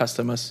the same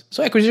customers.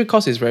 So acquisition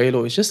cost is very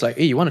low. It's just like,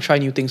 hey, you want to try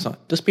new things now?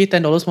 Just pay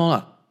 $10 more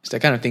lah. It's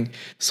that kind of thing.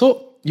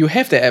 So you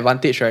have the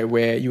advantage, right,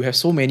 where you have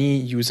so many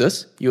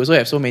users. You also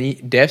have so many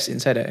devs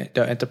inside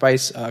the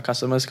enterprise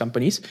customers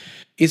companies.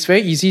 It's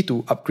very easy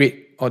to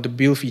upgrade or to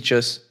build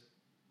features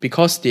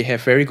because they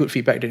have very good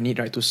feedback they need,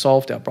 right, to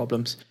solve their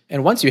problems.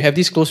 And once you have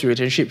this close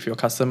relationship with your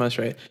customers,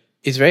 right,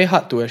 it's very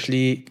hard to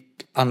actually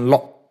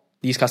unlock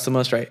these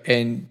customers, right,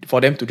 and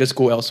for them to just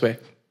go elsewhere.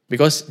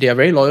 Because they are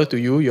very loyal to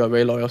you, you are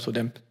very loyal to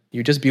them.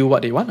 You just build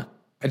what they want.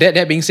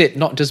 That being said,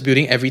 not just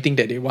building everything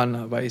that they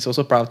want, but it's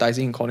also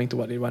prioritizing according to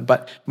what they want.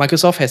 But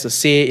Microsoft has a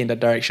say in the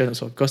direction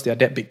also because they are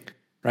that big,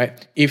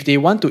 right? If they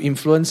want to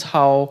influence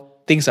how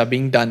things are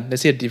being done,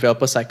 let's say a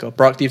developer cycle,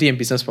 productivity and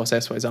business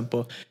process, for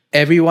example,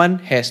 everyone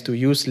has to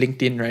use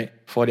LinkedIn, right,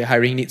 for their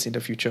hiring needs in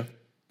the future.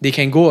 They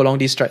can go along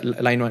this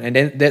line one, and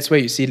then that's where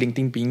you see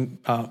LinkedIn being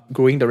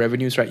growing the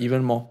revenues, right,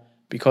 even more.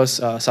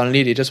 Because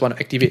suddenly they just want to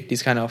activate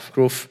this kind of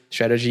growth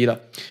strategy.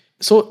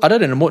 So other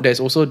than the mode, there's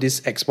also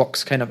this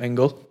Xbox kind of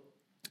angle.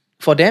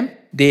 For them,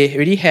 they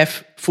already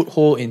have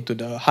foothold into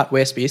the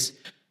hardware space.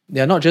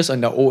 They're not just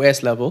on the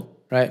OS level,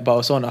 right, but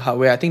also on the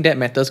hardware. I think that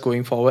matters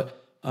going forward.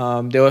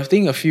 There were, I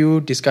think, a few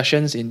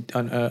discussions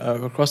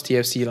across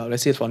TFC.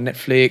 Let's say for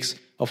Netflix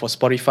or for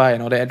Spotify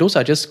and all that. Those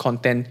are just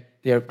content.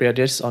 They're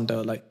just on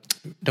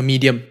the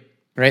medium,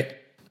 right?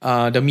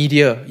 The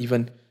media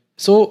even.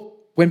 So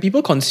when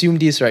people consume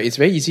this, right, it's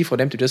very easy for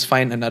them to just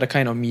find another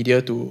kind of media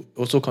to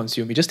also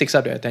consume. It just takes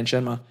up their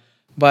attention.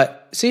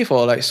 But say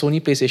for like Sony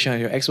PlayStation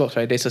and your Xbox,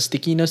 right, there's a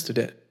stickiness to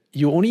that.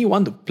 You only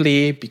want to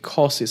play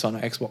because it's on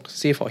an Xbox.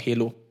 Say for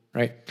Halo,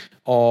 right?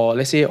 Or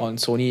let's say on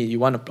Sony, you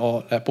want to,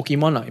 or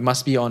Pokemon, it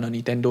must be on a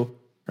Nintendo,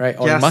 right?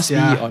 Or it must be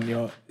on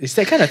your... It's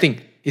that kind of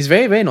thing. It's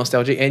very, very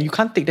nostalgic and you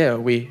can't take that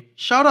away.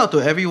 Shout out to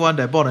everyone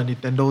that bought a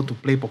Nintendo to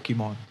play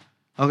Pokemon.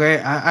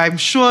 Okay, I'm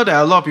sure there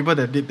are a lot of people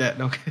that did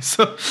that. Okay,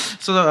 so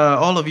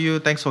all of you,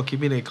 thanks for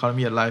keeping the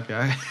economy alive.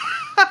 Yeah.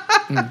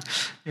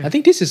 I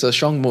think this is a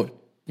strong mode.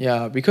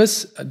 Yeah,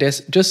 because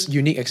there's just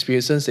unique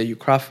experiences that you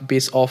craft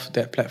based off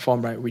that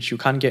platform, right, which you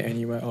can't get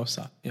anywhere else.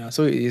 Yeah,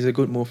 so it is a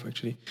good move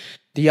actually.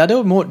 The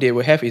other mode they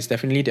will have is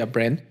definitely their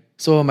brand.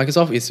 So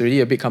Microsoft is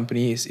really a big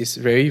company. It's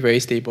very, very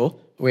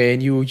stable.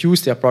 When you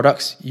use their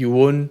products, you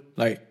won't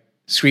like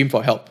scream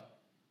for help.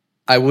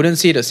 I wouldn't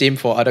say the same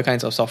for other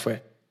kinds of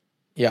software.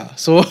 Yeah,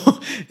 so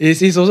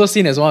it's also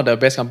seen as one of the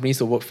best companies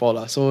to work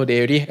for. So they're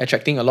already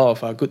attracting a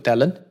lot of good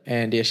talent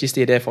and they actually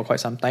stay there for quite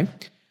some time.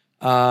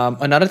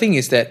 Another thing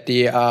is that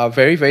they are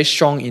very, very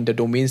strong in the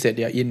domains that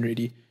they are in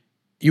already.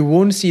 You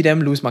won't see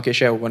them lose market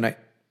share overnight,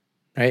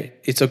 right?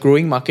 It's a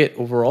growing market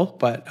overall,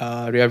 but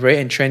they are very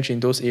entrenched in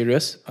those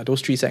areas,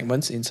 those three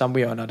segments in some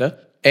way or another.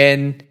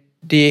 And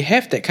they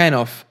have that kind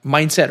of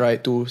mindset,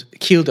 right, to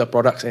kill the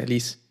products at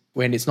least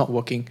when it's not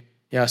working.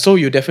 Yeah, so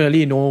you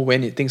definitely know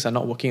when things are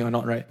not working or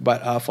not, right?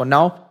 But for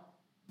now,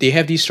 they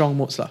have these strong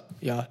moats lah.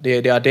 Yeah, they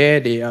are there.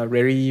 They are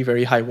very,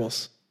 very high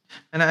walls.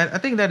 And I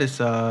think that is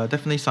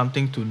definitely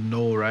something to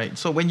know, right?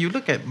 So when you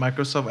look at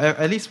Microsoft,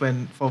 at least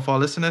when for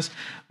listeners,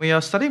 when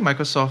you're studying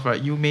Microsoft,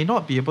 right, you may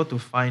not be able to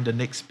find the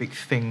next big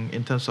thing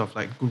in terms of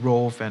like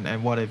growth and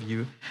what have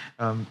you.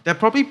 They're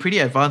probably pretty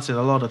advanced in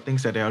a lot of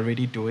things that they're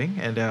already doing,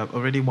 and they're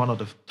already one of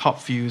the top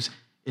fews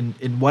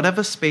in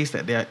whatever space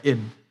that they are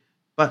in.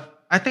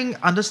 But I think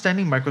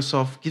understanding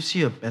Microsoft gives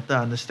you a better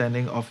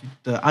understanding of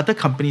the other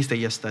companies that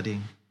you're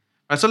studying.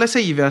 Right? So let's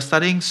say if you're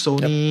studying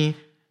Sony,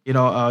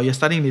 you're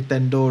studying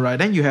Nintendo, right?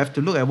 Then you have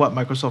to look at what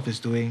Microsoft is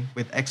doing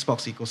with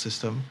Xbox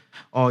ecosystem.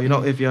 Or,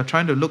 if you're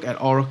trying to look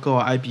at Oracle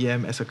or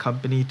IBM as a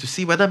company to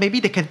see whether maybe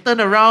they can turn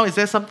around. Is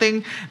there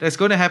something that's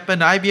going to happen?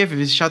 IBM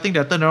is shouting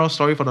their turnaround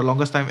story for the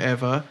longest time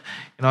ever.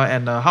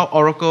 And how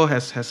Oracle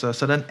has a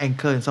certain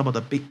anchor in some of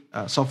the big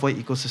software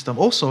ecosystem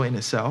also in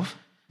itself.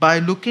 By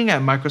looking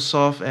at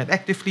Microsoft and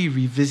actively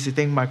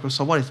revisiting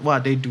Microsoft, what are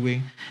they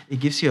doing?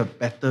 It gives you a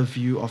better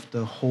view of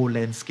the whole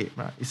landscape,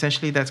 right?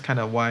 Essentially, that's kind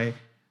of why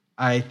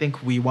I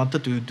think we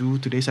wanted to do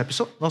today's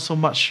episode. Not so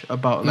much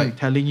about like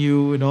telling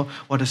you,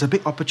 there's a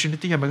big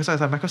opportunity at Microsoft.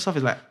 It's like Microsoft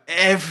is like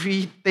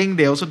everything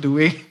they're also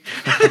doing.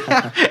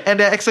 And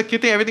they're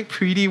executing everything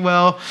pretty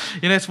well.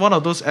 It's one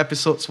of those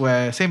episodes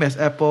where, same as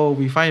Apple,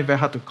 we find it very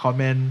hard to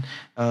comment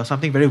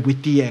something very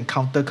witty and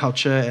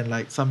counterculture and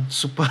like some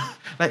super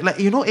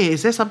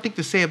is there something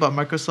to say about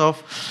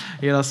Microsoft?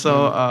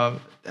 So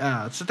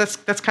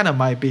that's kind of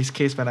my base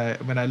case when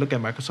I look at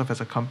Microsoft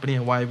as a company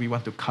and why we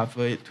want to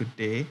cover it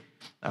today.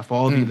 For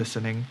all of you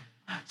listening.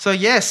 So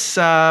yes,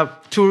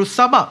 to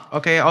sum up,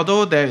 okay,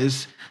 although there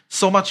is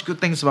so much good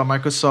things about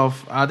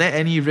Microsoft, are there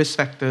any risk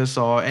factors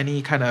or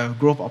any kind of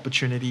growth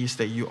opportunities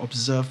that you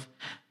observe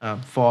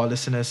for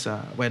listeners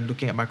when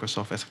looking at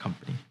Microsoft as a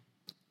company?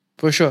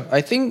 For sure.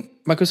 I think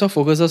Microsoft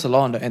focuses a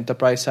lot on the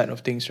enterprise side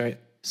of things, right?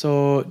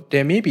 So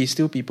there may be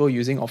still people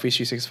using Office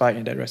 365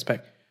 in that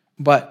respect.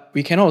 But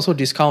we cannot also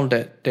discount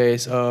that there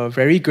is a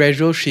very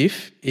gradual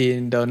shift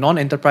in the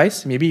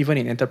non-enterprise, maybe even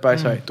in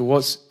enterprise, right,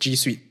 towards G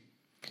Suite.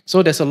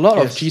 So there's a lot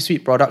of G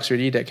Suite products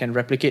really that can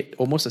replicate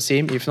almost the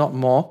same, if not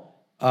more,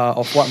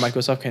 of what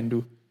Microsoft can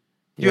do.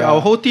 Dude, our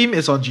whole team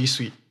is on G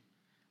Suite.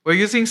 We're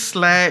using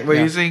Slack,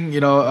 we're using,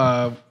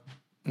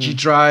 G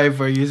Drive,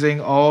 we're using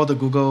all the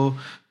Google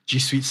G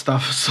Suite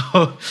stuff, so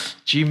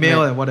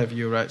Gmail and what have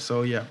you, right?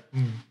 So yeah.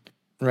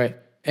 Right.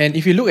 And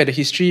if you look at the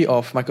history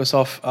of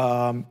Microsoft,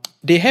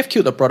 they have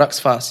killed the products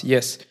fast,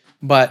 yes.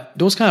 But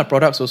those kind of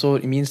products also,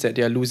 it means that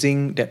they are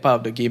losing that part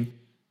of the game.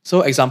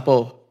 So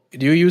example,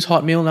 do you use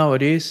Hotmail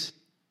nowadays?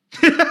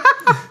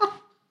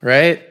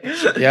 Right?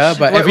 Yeah,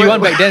 but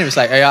everyone back then was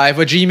like, I have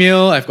a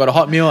Gmail, I've got a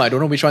Hotmail, I don't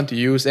know which one to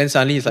use. Then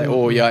suddenly it's like,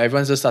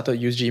 everyone's just started to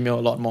use Gmail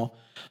a lot more.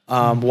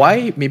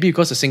 Why? Maybe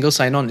because the single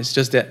sign-on is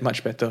just that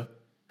much better.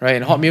 Right?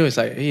 And Hotmail is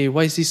like, hey,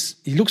 why is this?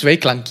 It looks very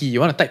clunky.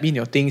 You want to type in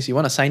your things, you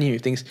want to sign in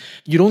with things.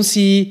 You don't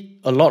see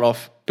a lot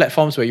of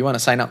platforms where you want to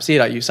sign up. Say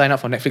like you sign up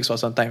for Netflix for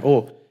some time.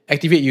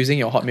 Activate using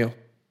your Hotmail.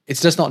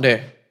 It's just not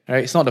there.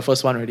 Right? It's not the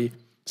first one already.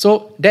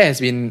 So that has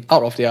been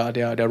out of their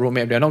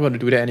roadmap. They're not going to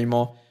do that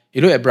anymore.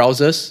 You look at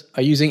browsers.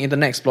 Are you using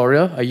Internet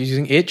Explorer? Are you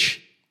using Edge?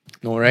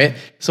 No, right?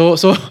 So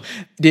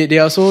they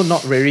are also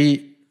not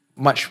very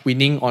much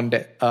winning on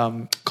that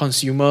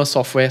consumer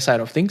software side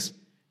of things.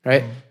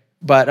 Right?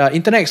 But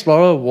Internet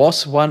Explorer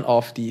was one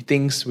of the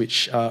things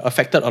which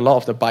affected a lot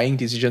of the buying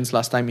decisions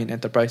last time in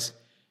enterprise.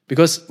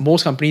 Because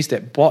most companies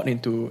that bought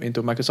into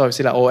Microsoft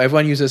say like,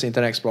 everyone uses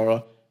Internet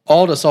Explorer.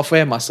 All the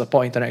software must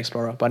support Internet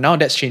Explorer. But now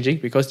that's changing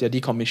because they're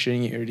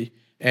decommissioning it already.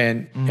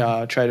 And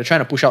trying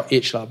to push out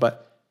Edge.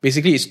 But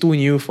basically it's too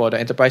new for the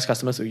enterprise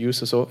customers to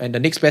use also. And the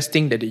next best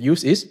thing that they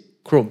use is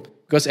Chrome.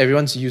 Because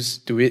everyone's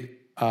used to it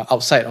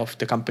outside of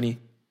the company.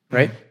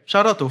 Right?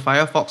 Shout out to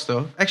Firefox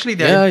though. Actually,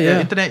 the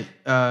internet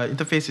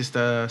interface is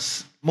the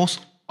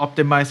most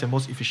optimized and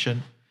most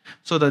efficient.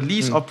 So the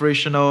least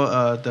operational,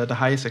 the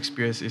highest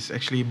experience is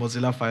actually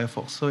Mozilla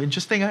Firefox. So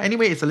interesting.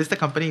 Anyway, it's a listed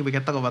company. We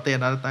can talk about it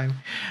another time.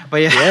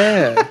 But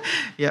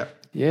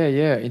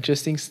yeah,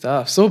 interesting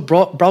stuff. So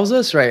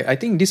browsers, right? I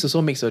think this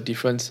also makes a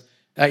difference.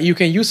 You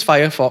can use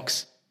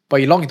Firefox, but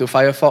you log into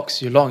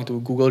Firefox, you log into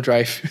Google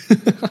Drive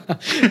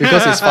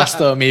because it's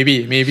faster. Maybe,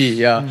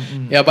 yeah.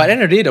 Yeah, but at the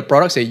end of the day, the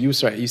products they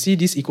use, right? You see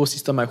this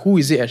ecosystem, like who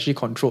is it actually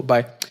controlled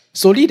by?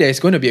 Slowly, there's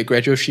going to be a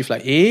gradual shift.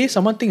 Like,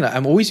 someone think like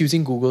I'm always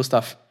using Google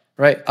stuff,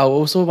 right? I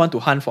also want to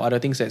hunt for other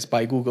things that's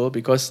by Google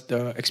because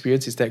the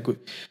experience is that good.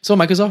 So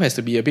Microsoft has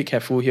to be a bit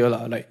careful here,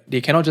 like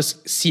they cannot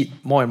just cede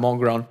more and more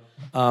ground.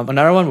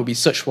 Another one would be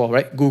search for,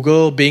 right?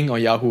 Google, Bing, or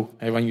Yahoo.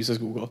 Everyone uses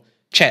Google.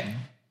 Chat,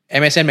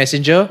 MSN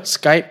Messenger,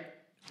 Skype.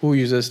 Who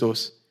uses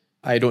those?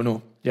 I don't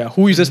know. Yeah,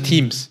 who uses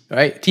Teams,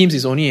 right? Teams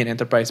is only in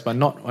enterprise, but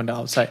not on the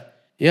outside.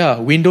 Yeah,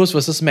 Windows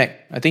versus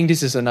Mac. I think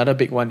this is another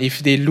big one. If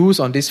they lose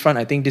on this front,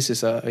 I think this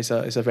is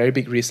a very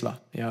big risk lah.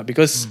 Yeah,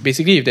 because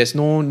basically, if there's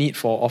no need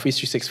for Office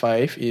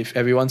 365, if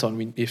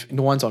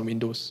no one's on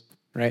Windows,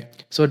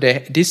 right? So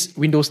this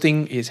Windows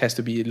thing has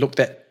to be looked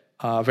at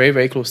very,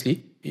 very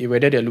closely,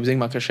 whether they're losing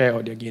market share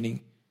or they're gaining.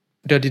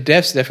 The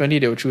devs definitely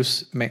they will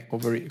choose Mac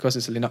over it because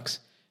it's Linux.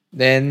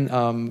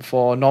 Then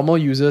for normal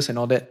users and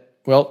all that,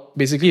 well,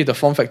 basically if the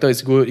form factor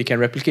is good, it can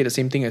replicate the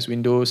same thing as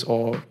Windows,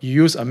 or you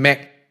use a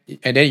Mac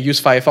and then you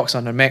use Firefox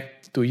on a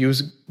Mac to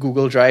use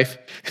Google Drive.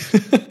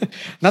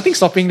 Nothing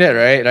stopping that,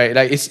 right?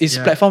 Like it's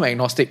platform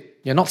agnostic.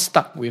 You're not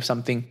stuck with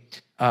something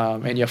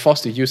and you're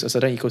forced to use a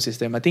certain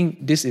ecosystem. I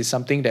think this is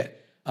something that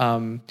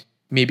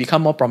may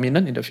become more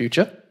prominent in the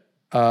future,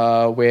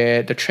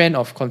 where the trend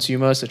of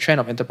consumers, the trend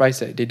of enterprise,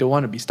 that they don't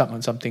want to be stuck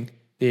on something.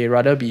 They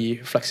rather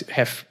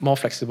have more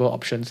flexible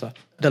options.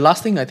 The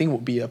last thing I think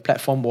would be a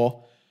platform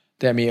war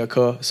that may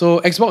occur. So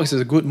Xbox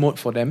is a good mode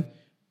for them,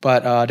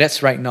 but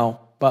that's right now.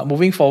 But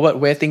moving forward,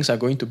 where things are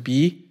going to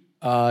be,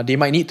 they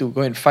might need to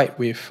go and fight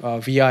with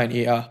VR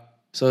and AR.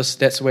 So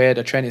that's where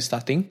the trend is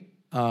starting.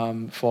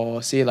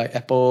 For say like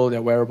Apple,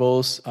 their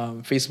wearables,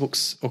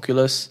 Facebook's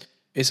Oculus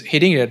is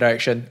heading in that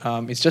direction.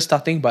 It's just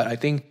starting, but I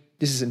think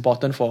this is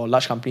important for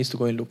large companies to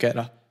go and look at.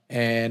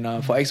 And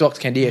for Xbox,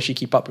 can they actually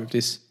keep up with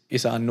this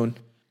is unknown.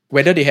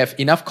 Whether they have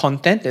enough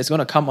content that's going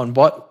to come on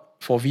board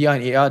for VR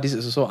and AR, this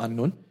is also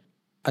unknown.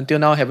 Until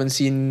now, I haven't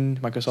seen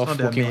Microsoft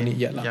working on it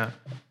yet. Yeah.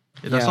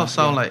 It does not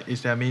sound like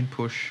it's their main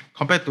push.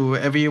 Compared to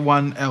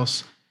everyone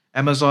else,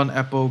 Amazon,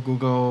 Apple,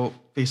 Google,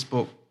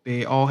 Facebook,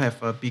 they all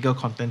have a bigger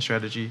content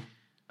strategy.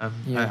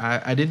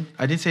 I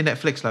didn't say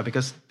Netflix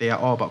because they are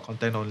all about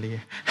content only.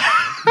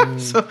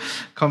 So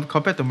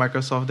compared to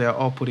Microsoft, they are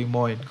all putting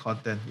more in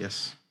content.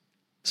 Yes.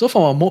 So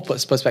from a mode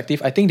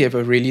perspective, I think they have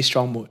a really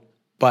strong mode.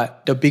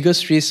 But the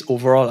biggest risk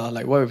overall,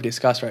 like what we've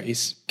discussed, right,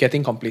 is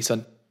getting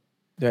complacent.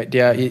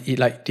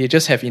 They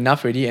just have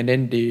enough already, and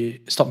then they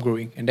stop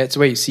growing, and that's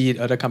where you see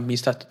other companies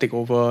start to take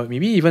over.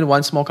 Maybe even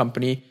one small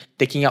company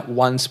taking up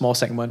one small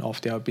segment of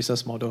their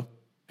business model,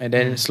 and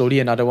then slowly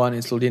another one,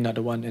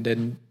 and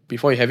then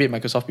before you have it,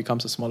 Microsoft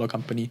becomes a smaller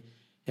company.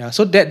 Yeah,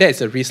 so that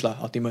is a risk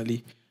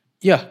ultimately.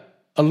 Yeah,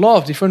 a lot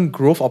of different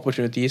growth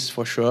opportunities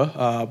for sure,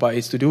 but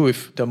it's to do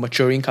with the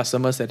maturing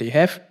customers that they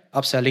have,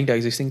 upselling the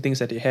existing things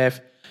that they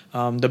have.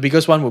 The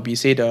biggest one would be,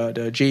 say,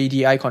 the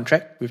JEDI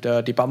contract with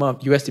the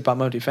US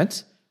Department of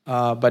Defense.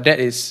 But that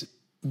is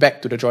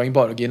back to the drawing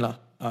board again.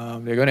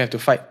 They're going to have to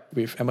fight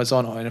with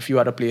Amazon and a few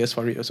other players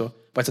for it also.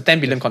 But it's a 10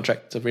 billion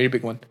contract. It's a very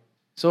big one.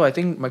 So I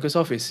think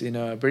Microsoft is in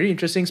a very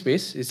interesting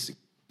space. It's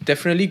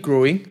definitely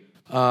growing.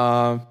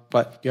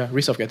 But yeah,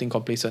 risk of getting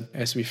complacent,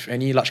 as with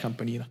any large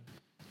company.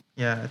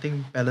 Yeah, I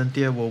think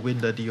Palantir will win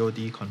the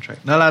DoD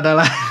contract. No.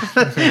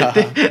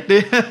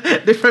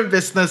 Different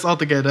business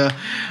altogether.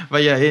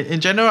 But yeah,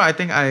 in general, I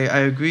think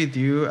I agree with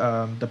you.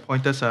 The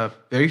pointers are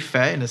very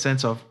fair in the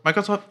sense of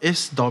Microsoft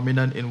is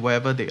dominant in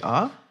wherever they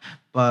are,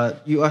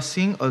 but you are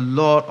seeing a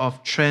lot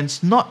of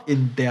trends not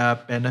in their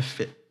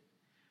benefit.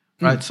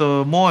 Right?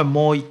 So more and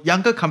more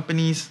younger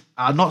companies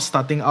are not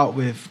starting out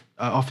with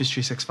Office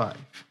 365.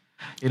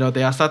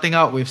 They are starting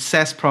out with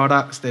SaaS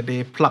products that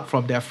they plug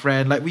from their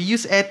friend. Like we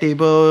use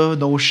Airtable,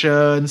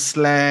 Notion,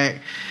 Slack,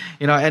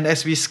 and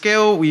as we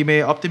scale, we may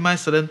optimize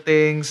certain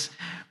things.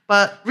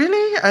 But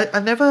really, I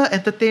never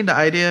entertained the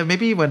idea.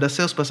 Maybe when the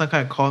salesperson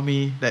kind of called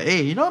me that,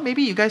 hey,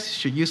 maybe you guys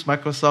should use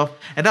Microsoft,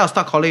 and then I'll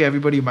start calling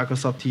everybody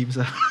Microsoft Teams.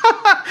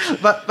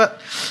 but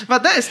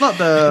that is not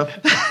the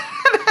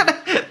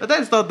but that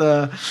is not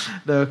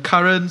the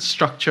current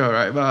structure,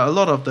 right? But a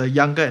lot of the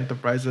younger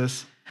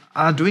enterprises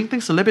are doing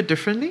things a little bit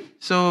differently.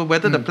 So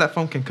whether the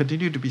platform can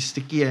continue to be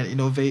sticky and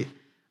innovate,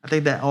 I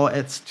think that all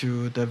adds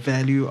to the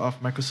value of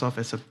Microsoft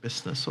as a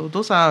business. So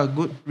those are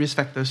good risk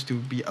factors to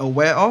be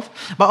aware of.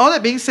 But all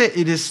that being said,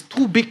 it is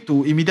too big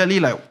to immediately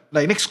like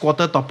next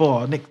quarter topple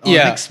or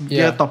next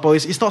year topple.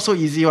 It's not so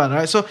easy one,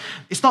 right? So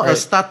it's not a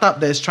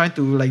startup that is trying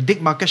to like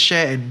dig market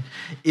share, and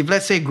if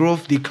let's say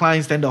growth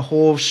declines, then the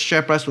whole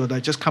share price will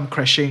like just come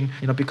crashing,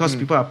 because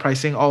people are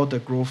pricing all the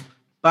growth.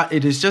 But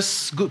it is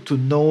just good to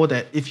know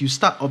that if you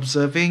start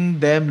observing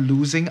them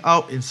losing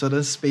out in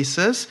certain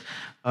spaces,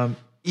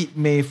 it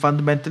may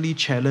fundamentally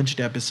challenge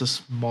their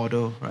business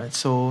model, right?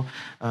 So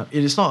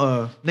it is not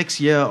a next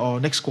year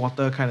or next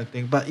quarter kind of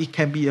thing, but it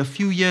can be a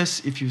few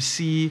years if you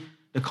see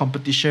the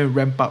competition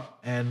ramp up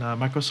and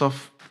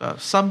Microsoft,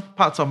 some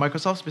parts of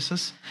Microsoft's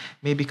business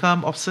may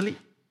become obsolete,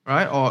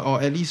 right?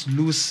 Or at least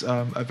lose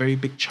a very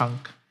big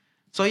chunk.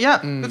 So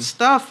yeah, good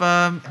stuff.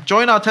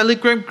 Join our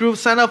Telegram group,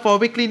 sign up for a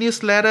weekly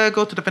newsletter,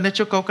 go to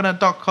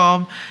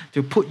thefinancialcoconut.com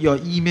to put your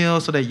email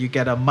so that you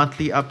get a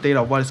monthly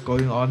update of what is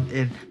going on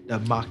in the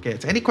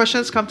market. Any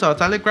questions, come to our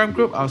Telegram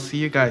group. I'll see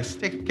you guys.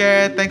 Take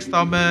care. Thanks,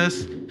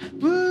 Thomas.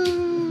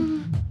 Woo!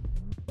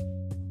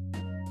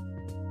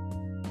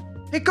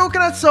 Hey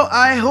Coconut, so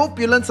I hope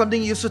you learned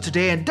something useful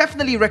today and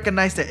definitely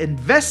recognize that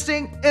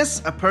investing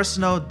is a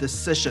personal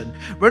decision.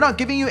 We're not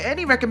giving you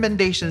any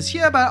recommendations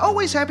here, but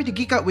always happy to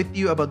geek out with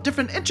you about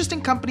different interesting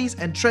companies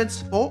and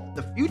trends for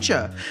the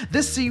future.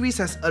 This series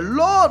has a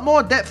lot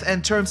more depth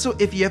and terms, so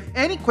if you have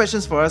any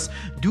questions for us,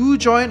 do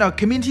join our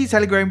community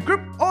Telegram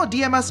group or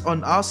DM us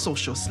on our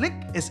socials. Link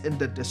is in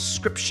the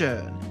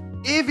description.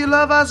 If you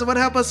love us and want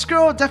to help us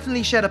grow,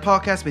 definitely share the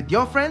podcast with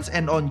your friends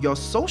and on your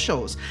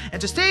socials. And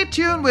to stay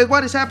tuned with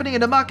what is happening in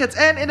the markets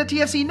and in the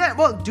TFC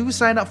network, do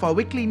sign up for our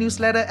weekly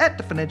newsletter at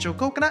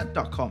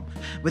thefinancialcoconut.com.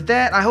 With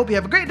that, I hope you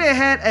have a great day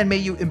ahead and may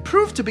you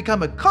improve to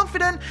become a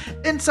confident,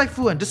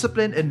 insightful and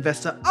disciplined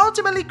investor,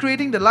 ultimately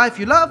creating the life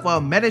you love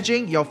while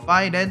managing your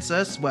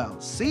finances well.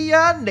 See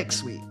ya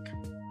next week.